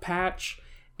adult patch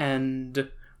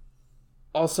and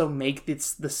also make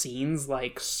the scenes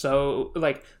like so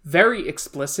like very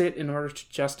explicit in order to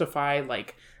justify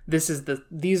like these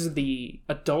are the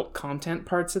adult content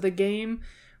parts of the game,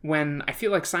 when I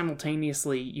feel like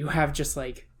simultaneously you have just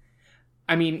like,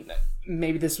 I mean,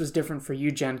 maybe this was different for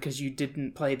you, Jen, because you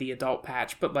didn't play the adult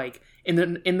patch, but like in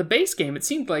the base game, it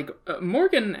seemed like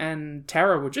Morgan and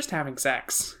Tara were just having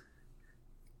sex.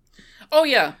 Oh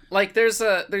yeah, like there's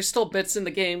still bits in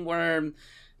the game where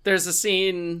there's a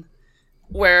scene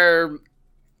where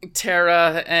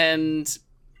Tara and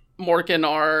Morgan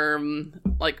are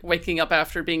like waking up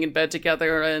after being in bed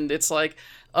together, and it's like,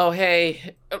 oh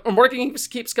hey, Morgan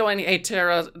keeps going, hey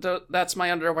Tara, that's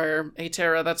my underwear. Hey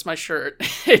Tara, that's my shirt.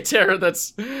 Hey Tara,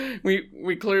 that's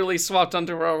we clearly swapped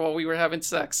underwear while we were having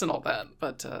sex and all that.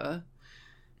 But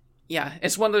yeah,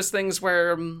 it's one of those things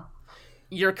where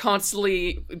you're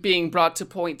constantly being brought to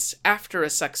points after a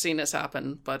sex scene has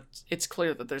happened, but it's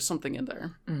clear that there's something in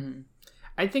there. Mm-hmm.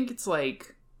 I think it's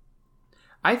like,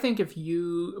 I think if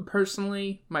you,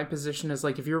 personally, my position is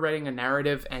like, if you're writing a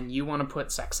narrative and you want to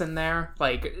put sex in there,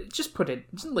 like, just put it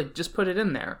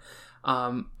in there.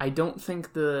 I don't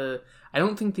think the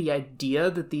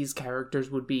idea that these characters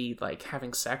would be like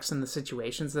having sex in the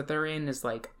situations that they're in is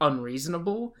like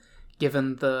unreasonable,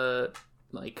 given the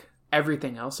like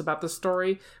everything else about the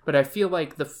story. But I feel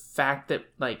like the fact that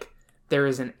like there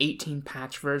is an 18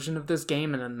 patch version of this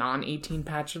game and a non-18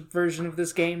 patch version of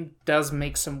this game does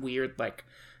make some weird, like,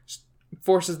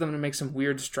 forces them to make some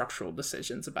weird structural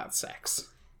decisions about sex.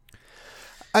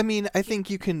 I mean, I think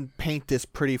you can paint this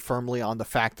pretty firmly on the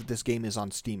fact that this game is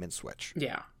on Steam and Switch.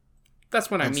 Yeah.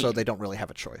 That's what I mean. So they don't really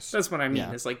have a choice. That's what I mean,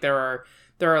 is like there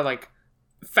are like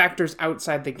factors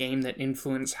outside the game that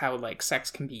influence how like sex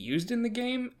can be used in the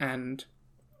game, and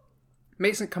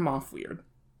makes it come off weird.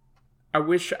 I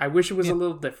wish it was a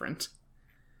little different.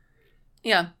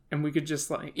 Yeah. And we could just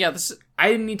like... Yeah,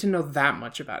 I didn't need to know that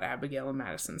much about Abigail and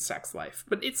Madison's sex life.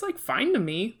 But it's like fine to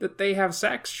me that they have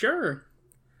sex, sure.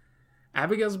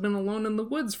 Abigail's been alone in the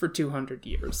woods for 200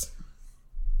 years.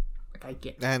 Like, I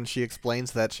get it. And she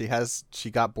explains that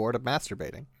she got bored of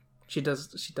masturbating. She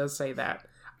does say that.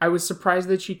 I was surprised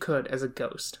that she could as a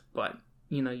ghost, but,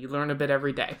 you learn a bit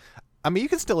every day. I mean, you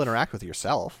can still interact with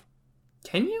yourself.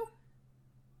 Can you?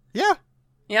 Yeah.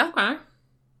 Yeah. Okay.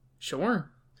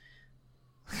 Sure.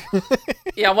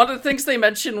 Yeah, one of the things they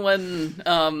mention when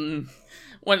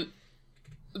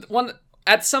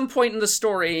at some point in the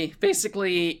story,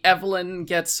 basically Evelyn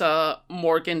gets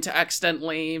Morgan to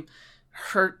accidentally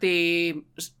hurt the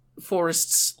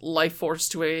forest's life force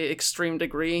to a extreme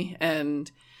degree,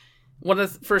 and one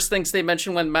of the first things they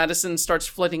mention when Madison starts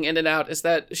flitting in and out is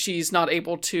that she's not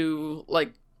able to,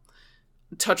 like,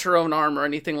 touch her own arm or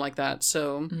anything like that.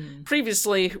 So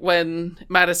previously, when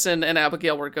Madison and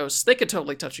Abigail were ghosts, they could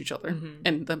totally touch each other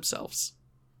and themselves.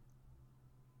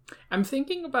 I'm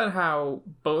thinking about how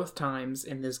both times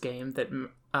in this game that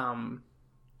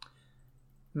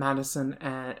Madison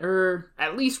or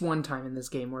at least one time in this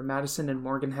game where Madison and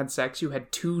Morgan had sex, you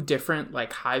had two different,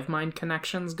 like, hive mind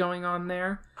connections going on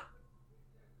there.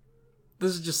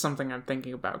 This is just something I'm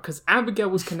thinking about, because Abigail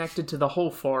was connected to the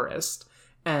whole forest,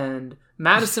 and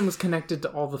Madison was connected to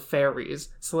all the fairies.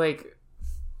 So, like...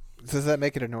 Does that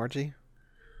make it an orgy?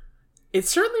 It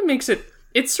certainly makes it...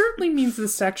 It certainly means the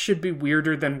sex should be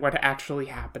weirder than what actually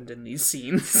happened in these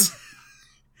scenes.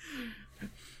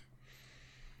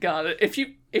 Got it. If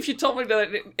you told me that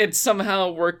it somehow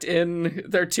worked in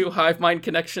their two hive mind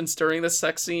connections during the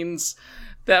sex scenes,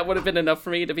 that would have been enough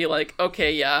for me to be like,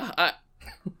 okay, yeah,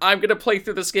 I'm going to play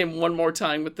through this game one more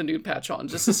time with the nude patch on,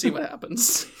 just to see what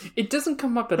happens. It doesn't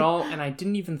come up at all, and I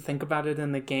didn't even think about it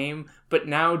in the game, but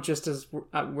now, just as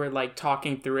we're like,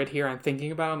 talking through it here, I'm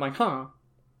thinking about it, I'm like, huh,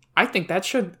 I think that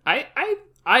should...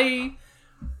 I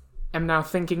am now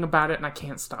thinking about it, and I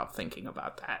can't stop thinking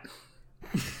about that.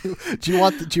 Do you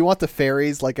want the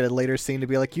fairies, like, in a later scene to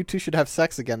be like, you two should have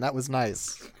sex again, that was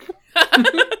nice?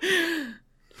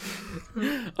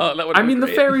 Oh, that would. I mean, great.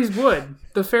 The fairies would.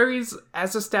 The fairies,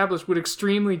 as established, would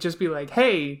extremely just be like,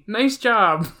 "Hey, nice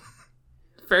job."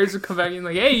 The fairies would come back and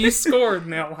like, "Hey, you scored,"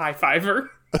 and they'll high five her.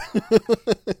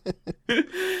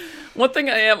 One thing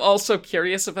I am also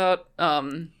curious about,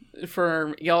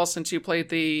 for y'all, since you played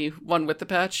the one with the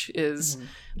patch, is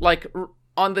like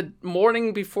on the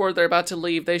morning before they're about to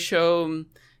leave, they show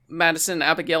Madison and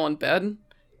Abigail in bed,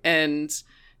 and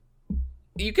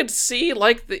you could see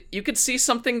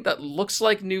something that looks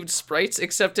like nude sprites,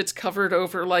 except it's covered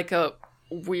over like a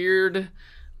weird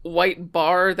white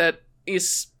bar that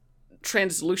is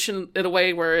translucent in a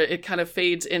way where it kind of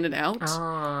fades in and out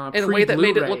in a way that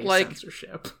made it look like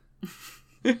censorship.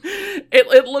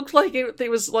 it looked like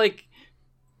it was like,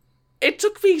 it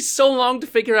took me so long to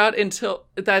figure out until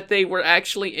that they were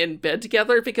actually in bed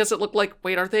together, because it looked like,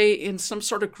 wait, are they in some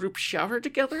sort of group shower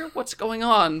together? What's going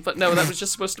on? But no, that was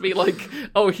just supposed to be like,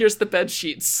 oh, here's the bed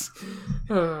sheets.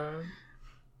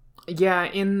 Yeah,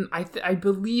 I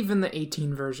believe in the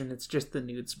 18 version, it's just the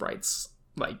nude sprites,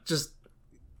 like, just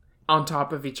on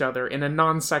top of each other in a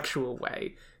non-sexual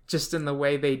way. Just in the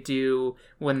way they do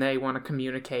when they want to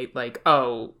communicate, like,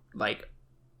 oh, like,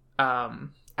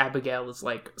 Abigail is,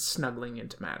 like, snuggling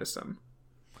into Madison.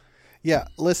 Yeah,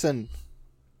 listen.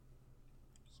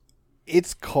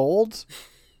 It's cold.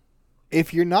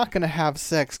 If you're not going to have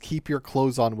sex, keep your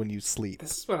clothes on when you sleep.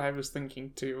 This is what I was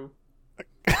thinking, too.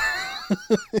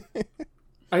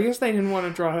 I guess they didn't want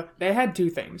to draw... They had two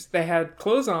things. They had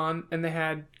clothes on, and they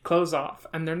had clothes off.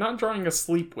 And they're not drawing a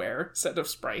sleepwear set of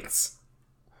sprites.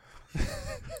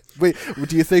 Wait,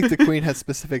 do you think the queen has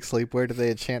specific sleepwear? Do they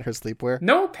enchant her sleepwear?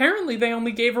 No, apparently they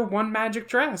only gave her one magic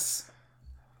dress.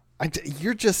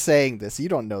 You're just saying this. You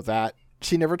don't know that.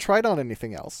 She never tried on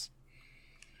anything else.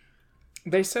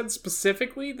 They said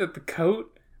specifically that the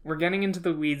coat... We're getting into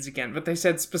the weeds again, but they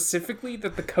said specifically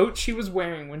that the coat she was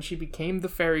wearing when she became the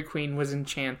Fairy Queen was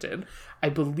enchanted. I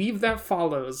believe that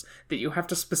follows that you have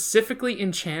to specifically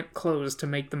enchant clothes to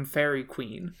make them Fairy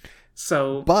Queen.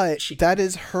 So, but that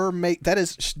is her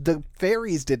the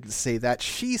fairies didn't say that.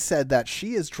 She said that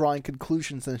she is drawing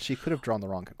conclusions, and she could have drawn the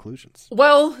wrong conclusions.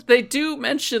 Well, they do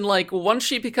mention, like, once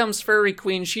she becomes Fairy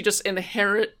Queen, she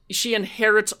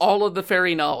inherits all of the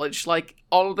fairy knowledge, like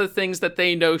all of the things that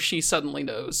they know she suddenly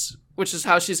knows, which is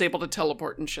how she's able to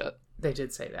teleport and shit. They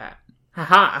did say that.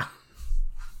 Haha.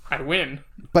 I win.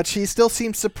 But she still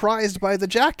seems surprised by the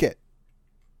jacket.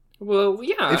 Well,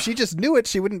 yeah. If she just knew it,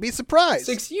 she wouldn't be surprised.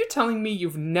 Six, you telling me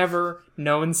you've never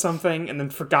known something and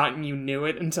then forgotten you knew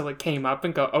it until it came up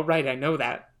and go, oh, right, I know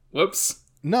that. Whoops.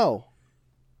 No.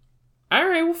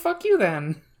 Alright, well, fuck you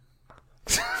then.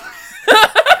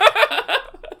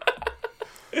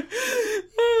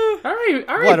 Alright,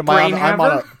 what, am brain I'm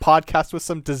on a podcast with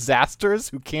some disasters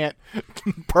who can't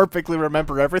perfectly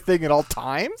remember everything at all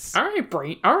times? Alright,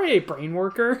 brain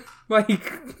worker.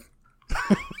 Like...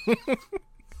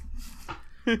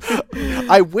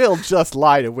 I will just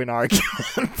lie to win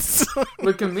arguments.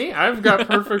 Look at me. I've got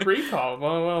perfect recall.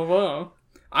 Whoa.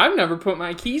 I've never put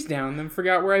my keys down, then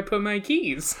forgot where I put my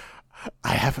keys.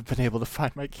 I haven't been able to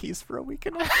find my keys for a week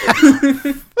and a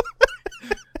half.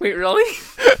 Wait, really?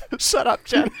 Shut up,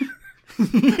 Jen.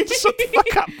 Shut the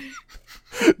fuck up.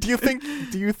 Do you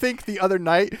think the other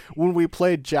night when we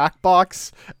played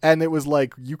Jackbox and it was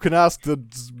like, you can ask the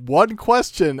one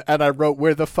question and I wrote,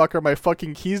 where the fuck are my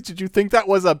fucking keys? Did you think that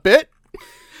was a bit?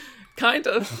 Kind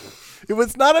of. It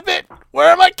was not a bit. Where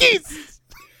are my keys?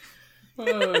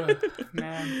 Oh,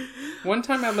 man. One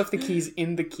time I left the keys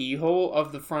in the keyhole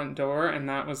of the front door, and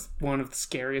that was one of the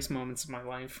scariest moments of my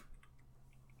life.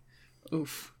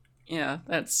 Oof. Yeah,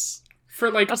 that's...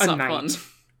 For like that's a not night. fun.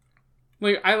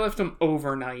 Like, I left them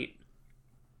overnight.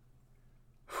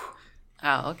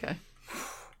 Oh, okay.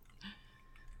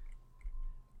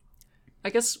 I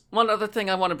guess one other thing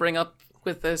I want to bring up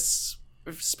with this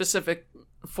specific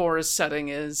forest setting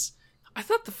is I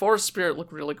thought the forest spirit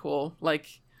looked really cool. Like,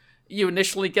 you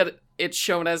initially get it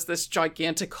shown as this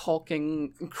gigantic,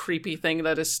 hulking, creepy thing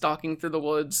that is stalking through the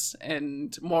woods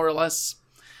and more or less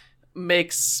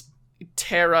makes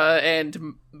Tara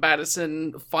and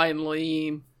Madison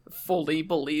finally fully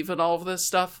believe in all of this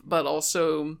stuff, but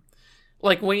also,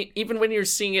 like, even when you're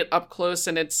seeing it up close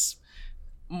and it's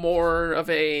more of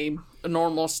a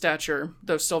normal stature,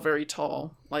 though still very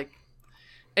tall, like,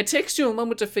 it takes you a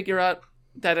moment to figure out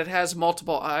that it has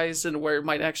multiple eyes and where it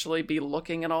might actually be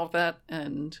looking and all of that,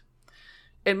 and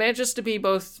it manages to be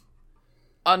both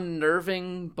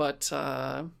unnerving but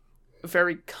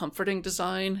very comforting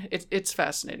design. It's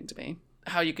fascinating to me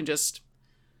how you can just...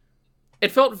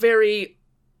 It felt very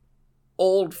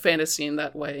old fantasy in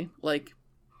that way. Like,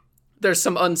 there's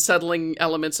some unsettling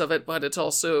elements of it, but it's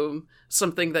also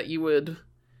something that you would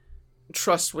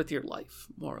trust with your life,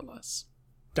 more or less.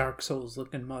 Dark Souls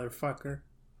looking motherfucker.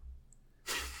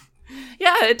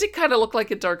 Yeah, it did kind of look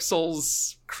like a Dark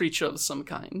Souls creature of some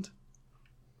kind.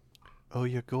 Oh,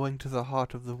 you're going to the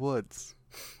heart of the woods.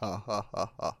 Ha ha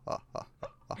ha ha ha ha.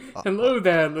 Hello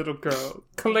there, little girl.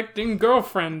 Collecting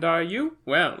girlfriend, are you?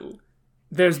 Well,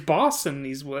 there's boss in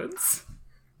these woods.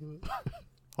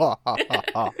 I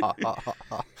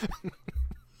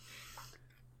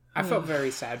felt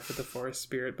very sad for the forest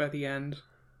spirit by the end.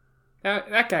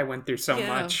 That guy went through so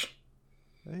much.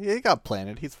 He got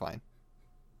planted. He's fine.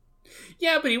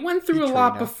 Yeah, but he went through a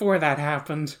lot before that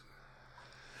happened.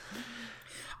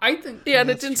 I think... Yeah, and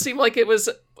it didn't seem like it was...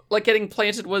 Like, getting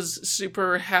planted was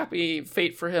super happy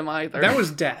fate for him either. That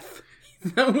was death.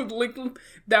 That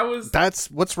was... That's...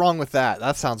 What's wrong with that?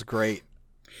 That sounds great.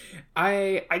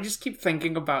 I just keep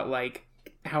thinking about, like,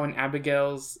 how in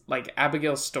Abigail's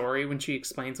story, when she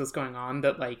explains what's going on,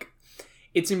 that, like,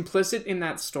 it's implicit in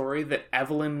that story that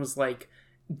Evelyn was, like,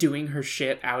 doing her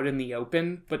shit out in the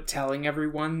open, but telling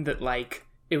everyone that, like,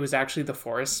 it was actually the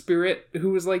forest spirit who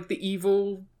was, like, the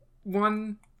evil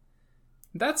one.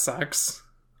 That sucks.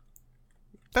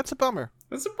 That's a bummer.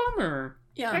 That's a bummer.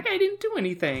 Yeah. That guy didn't do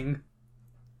anything.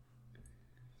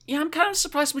 Yeah, I'm kind of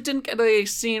surprised we didn't get a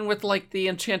scene with, like, the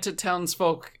enchanted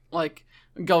townsfolk, like,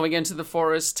 going into the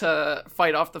forest to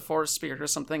fight off the forest spirit or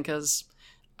something, because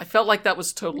I felt like that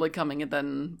was totally coming, and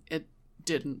then it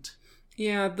didn't.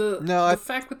 Yeah, the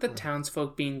fact with the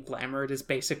townsfolk being glamored is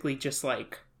basically just,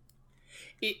 like...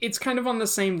 It's kind of on the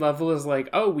same level as, like,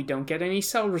 oh, we don't get any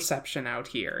cell reception out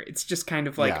here. It's just kind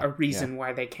of, like, a reason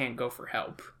why they can't go for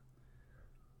help.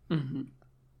 Mm-hmm.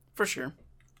 For sure.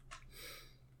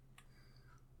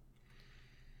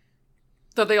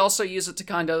 Though they also use it to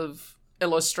kind of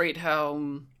illustrate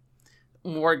how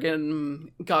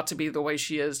Morgan got to be the way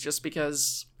she is, just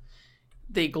because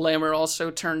the glamour also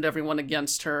turned everyone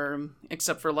against her,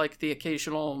 except for, like, the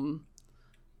occasional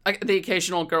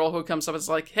girl who comes up and is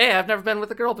like, hey, I've never been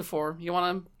with a girl before. You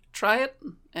want to try it?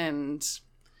 And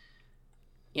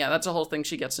yeah, that's a whole thing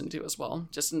she gets into as well,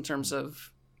 just in terms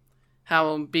of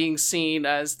how being seen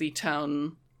as the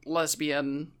town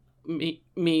lesbian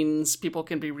means people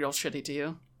can be real shitty to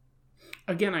you.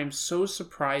 Again, I'm so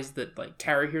surprised that, like,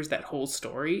 Tara hears that whole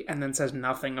story and then says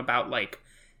nothing about, like,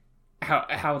 how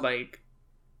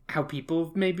people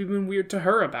have maybe been weird to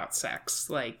her about sex.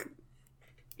 Like,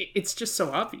 it's just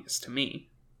so obvious to me.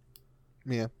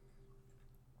 Yeah.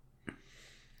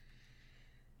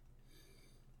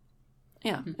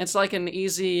 Yeah, it's like an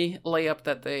easy layup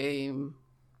that they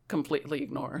completely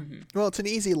ignore. Mm-hmm. Well, it's an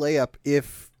easy layup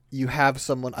if you have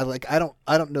someone... I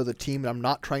don't know the team, and I'm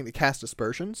not trying to cast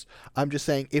aspersions. I'm just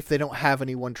saying if they don't have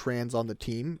anyone trans on the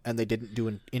team and they didn't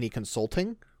do any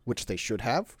consulting, which they should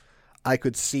have, I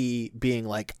could see being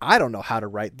like, I don't know how to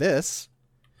write this.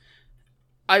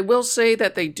 I will say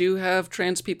that they do have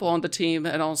trans people on the team,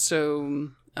 and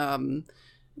also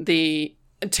the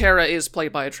Terra is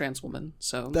played by a trans woman.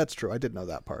 So that's true. I did know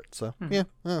that part. So yeah,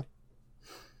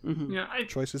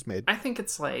 choice is made. I think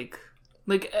it's like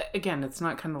again, it's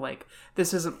not kind of like,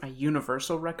 this isn't a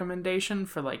universal recommendation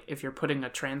for like if you're putting a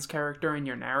trans character in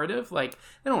your narrative. Like,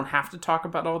 they don't have to talk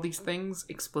about all these things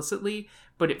explicitly,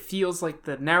 but it feels like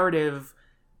the narrative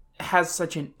has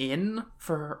such an in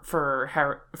for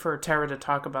Terra to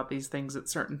talk about these things at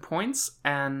certain points,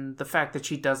 and the fact that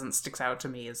she doesn't sticks out to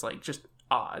me is like just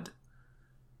odd.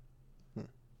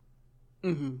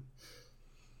 Mm-hmm.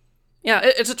 Yeah,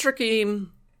 it's a tricky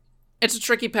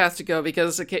path to go,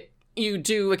 because you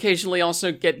do occasionally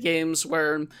also get games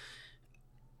where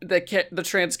the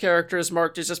trans character is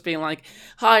marked as just being like,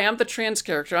 "Hi, I'm the trans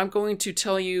character. I'm going to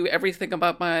tell you everything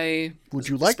about my Would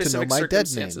you like to know my dead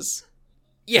name?"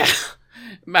 Yeah,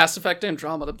 Mass Effect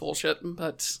Andromeda bullshit.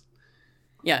 But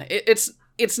yeah,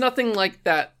 it's nothing like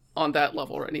that on that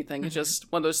level or anything. It's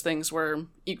just one of those things where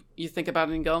you think about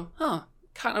it and go, "Huh,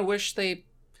 kind of wish they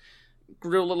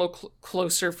grew a little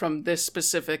closer from this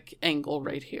specific angle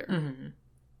right here." Mm-hmm.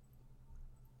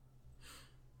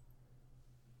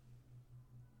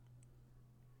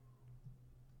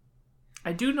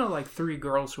 I do know like 3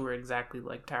 girls who are exactly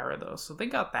like Tara, though, so they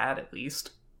got that at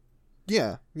least.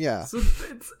 Yeah. So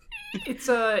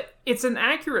it's an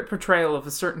accurate portrayal of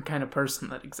a certain kind of person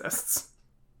that exists.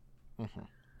 Mm-hmm.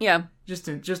 Yeah, just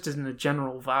in a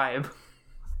general vibe.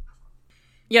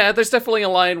 Yeah, there's definitely a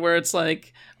line where it's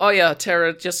like, "Oh yeah,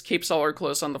 Tara just keeps all her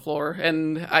clothes on the floor,"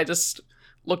 and I just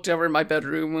looked over in my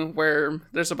bedroom where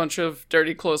there's a bunch of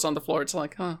dirty clothes on the floor. It's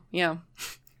like, huh, yeah.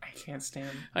 Can't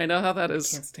stand. I know how that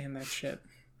is. I can't stand that shit.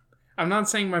 I'm not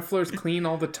saying my floor's clean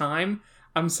all the time.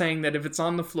 I'm saying that if it's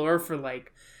on the floor for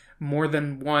like more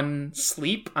than one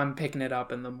sleep, I'm picking it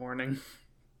up in the morning.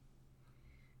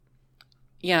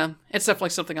 Yeah, it's definitely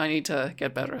something I need to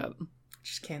get better at.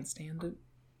 Just can't stand it.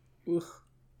 Ugh.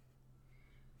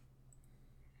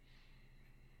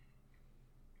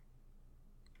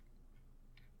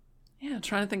 Yeah,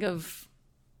 trying to think of,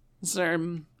 is there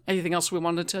anything else we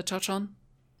wanted to touch on?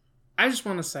 I just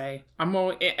want to say,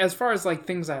 as far as like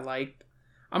things I liked,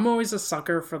 I'm always a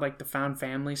sucker for like the found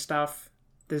family stuff.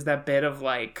 There's that bit of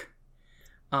like,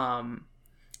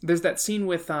 there's that scene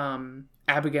with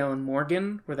Abigail and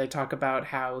Morgan where they talk about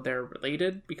how they're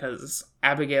related, because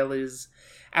Abigail is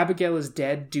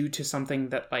dead due to something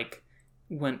that like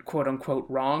went quote unquote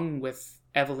wrong with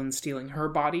Evelyn stealing her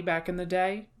body back in the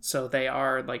day. So they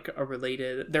are like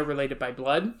they're related by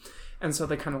blood. And so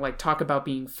they kind of like talk about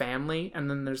being family, and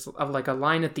then there's like a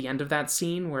line at the end of that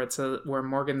scene where where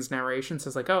Morgan's narration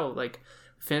says like, "Oh, like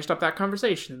finished up that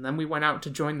conversation, and then we went out to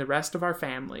join the rest of our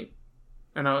family."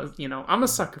 And I was, I'm a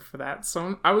sucker for that.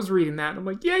 So I was reading that, and I'm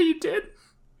like, "Yeah, you did.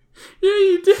 Yeah,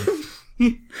 you did.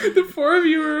 The 4 of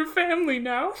you are a family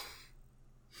now."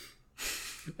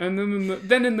 And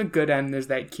then in the good end, there's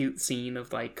that cute scene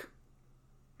of like,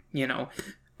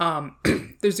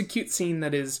 there's a cute scene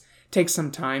that takes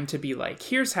some time to be like,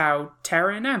 here's how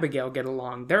Tara and Abigail get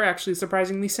along. They're actually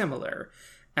surprisingly similar.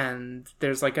 And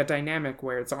there's like a dynamic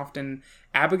where it's often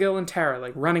Abigail and Tara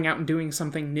like running out and doing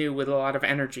something new with a lot of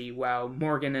energy, while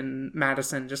Morgan and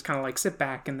Madison just kind of like sit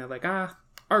back and they're like, our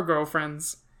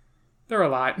girlfriends. They're a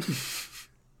lot.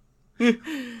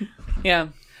 Yeah.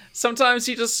 Sometimes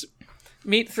you just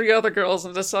meet 3 other girls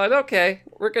and decide, okay,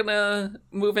 we're gonna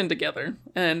move in together.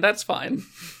 And that's fine.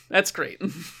 That's great.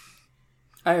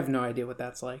 I have no idea what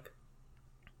that's like.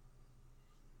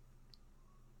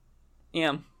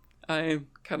 Yeah, I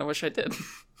kind of wish I did.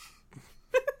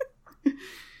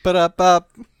 But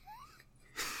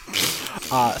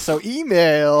so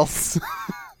emails.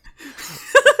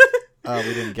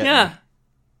 We didn't get Yeah. any.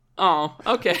 Oh,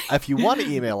 okay. If you want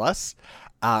to email us,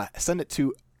 send it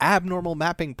to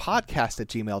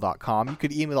abnormalmappingpodcast@gmail.com. You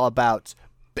could email about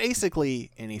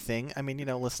basically anything. I mean,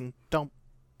 listen, don't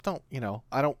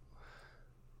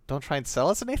try and sell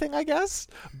us anything, I guess.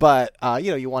 But,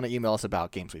 you want to email us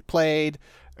about games we played,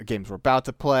 or games we're about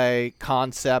to play,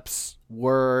 concepts,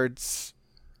 words,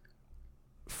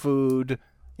 food,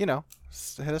 hit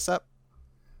us up.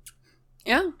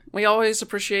 Yeah, we always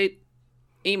appreciate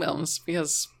emails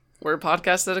because we're a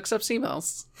podcast that accepts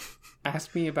emails.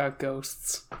 Ask me about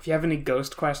ghosts. If you have any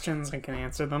ghost questions, I can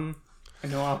answer them. I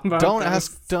know all about Don't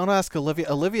ask Olivia.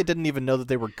 Olivia didn't even know that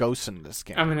they were ghosts in this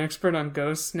game. I'm an expert on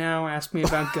ghosts now. Ask me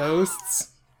about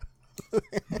ghosts.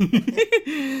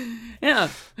 Yeah.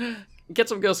 Get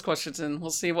some ghost questions in.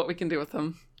 We'll see what we can do with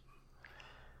them.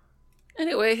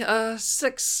 Anyway,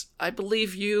 6, I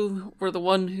believe you were the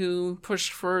one who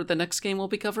pushed for the next game we'll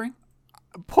be covering?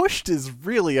 pushed is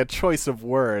really a choice of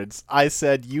words. I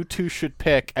said you two should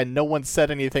pick, and no one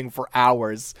said anything for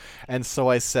hours. And so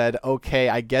I said, okay,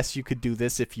 I guess you could do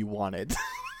this if you wanted.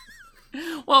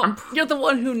 Well, you're the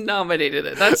one who nominated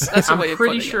it. That's the way of putting it. I'm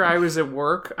pretty sure I was at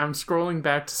work. I'm scrolling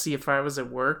back to see if I was at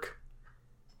work.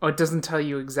 Oh, it doesn't tell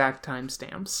you exact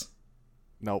timestamps.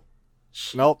 Nope.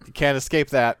 Nope, you can't escape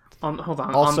that. Hold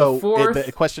on. Also, on the 4th,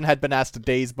 the question had been asked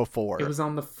days before. It was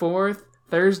on the 4th,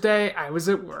 Thursday. I was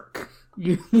at work.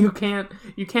 You can't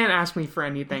ask me for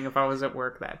anything if I was at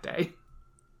work that day.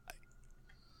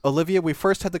 Olivia, we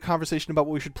first had the conversation about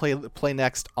what we should play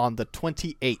next on the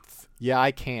 28th. Yeah,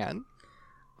 I can.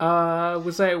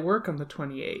 Was I at work on the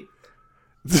 28th?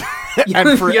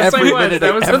 And for yes, every I was. minute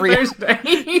That of was every a Thursday.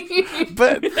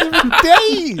 But it was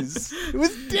days. It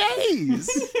was days.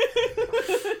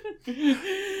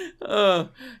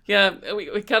 Yeah,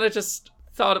 we kind of just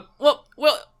thought, well,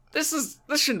 this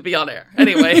shouldn't be on air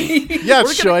anyway. Yeah,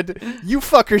 should. You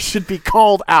fuckers should be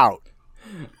called out.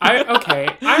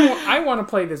 I want to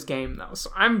play this game though,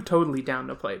 so I'm totally down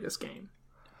to play this game.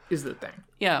 Is the thing.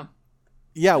 Yeah.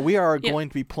 Yeah, we are going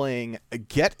to be playing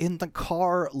Get in the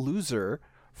Car Loser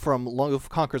from Love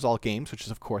Conquers All Games, which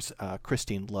is, of course,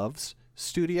 Christine Love's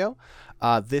studio.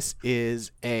 This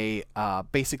is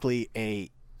basically a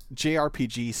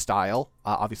JRPG style.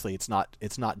 Obviously, it's not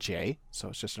J, so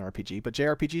it's just an RPG, but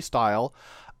JRPG style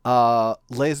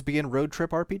lesbian road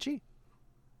trip RPG.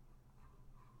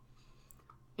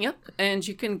 Yep, and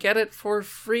you can get it for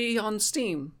free on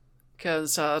Steam,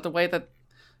 because the way that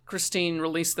Christine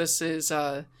released this is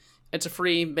it's a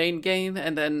free main game,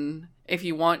 and then if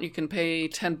you want, you can pay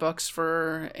 $10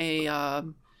 for a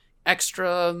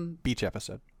extra beach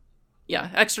episode. Yeah,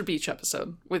 extra beach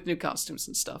episode with new costumes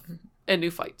and stuff and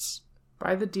new fights.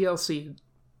 Buy the DLC.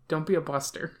 Don't be a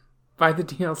buster. Buy the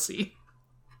DLC.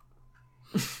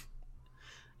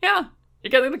 Yeah,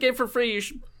 you're getting the game for free. You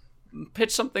should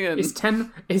pitch something in.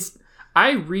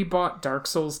 I rebought Dark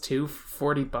Souls 2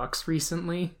 for $40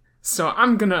 recently. So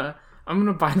I'm gonna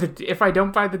buy if I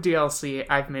don't buy the DLC,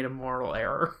 I've made a moral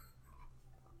error.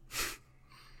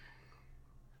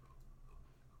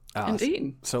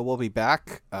 Indeed. So we'll be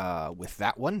back with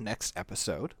that one next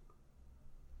episode.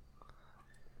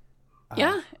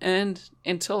 Yeah, and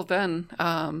until then,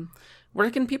 where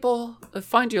can people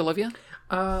find you, Olivia?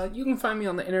 You can find me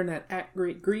on the internet at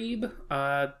Great Grebe.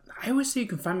 I always say you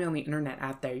can find me on the internet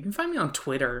at there. You can find me on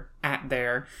Twitter at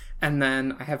there. And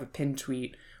then I have a pinned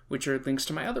tweet, which are links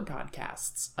to my other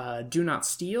podcasts. Do Not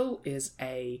Steal is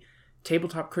a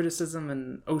tabletop criticism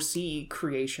and OC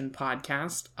creation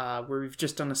podcast where we've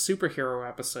just done a superhero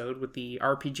episode with the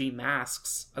RPG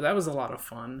Masks. That was a lot of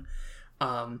fun.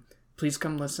 Please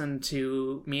come listen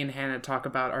to me and Hannah talk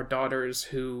about our daughters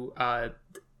who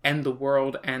end the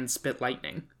world and spit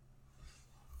lightning.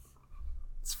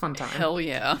 It's a fun time. Hell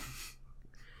yeah.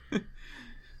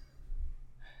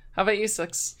 How about you,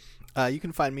 Six? You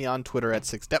can find me on Twitter at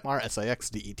SixDetmar,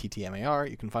 SixDettmar.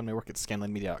 You can find my work at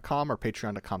scanlinemedia.com or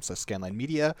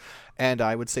patreon.com/scanlinemedia. And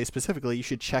I would say specifically you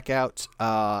should check out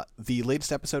the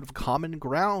latest episode of Common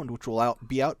Ground, which will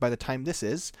be out by the time this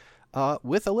is,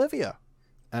 with Olivia.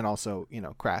 And also,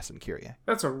 Crass and Kyria.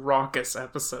 That's a raucous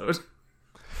episode.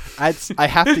 I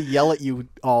have to yell at you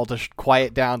all to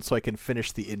quiet down so I can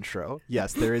finish the intro.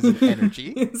 Yes, there is an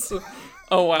energy.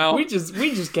 Oh, wow. We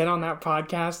just get on that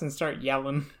podcast and start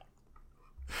yelling.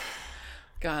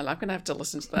 God, I'm going to have to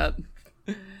listen to that.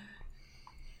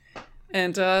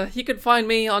 And you can find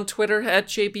me on Twitter at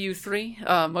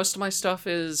JBU3. Most of my stuff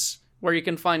is where you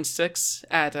can find Six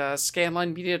at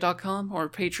scanlinemedia.com or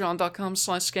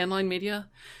patreon.com/scanlinemedia.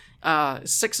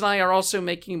 Six and I are also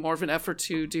making more of an effort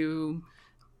to do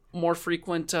more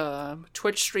frequent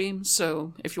Twitch streams.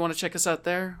 So if you want to check us out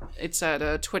there, it's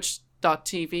at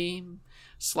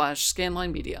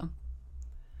twitch.tv/scanlinemedia.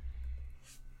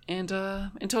 And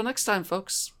until next time,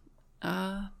 folks,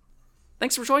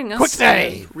 thanks for joining us. Quick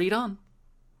day! Read on.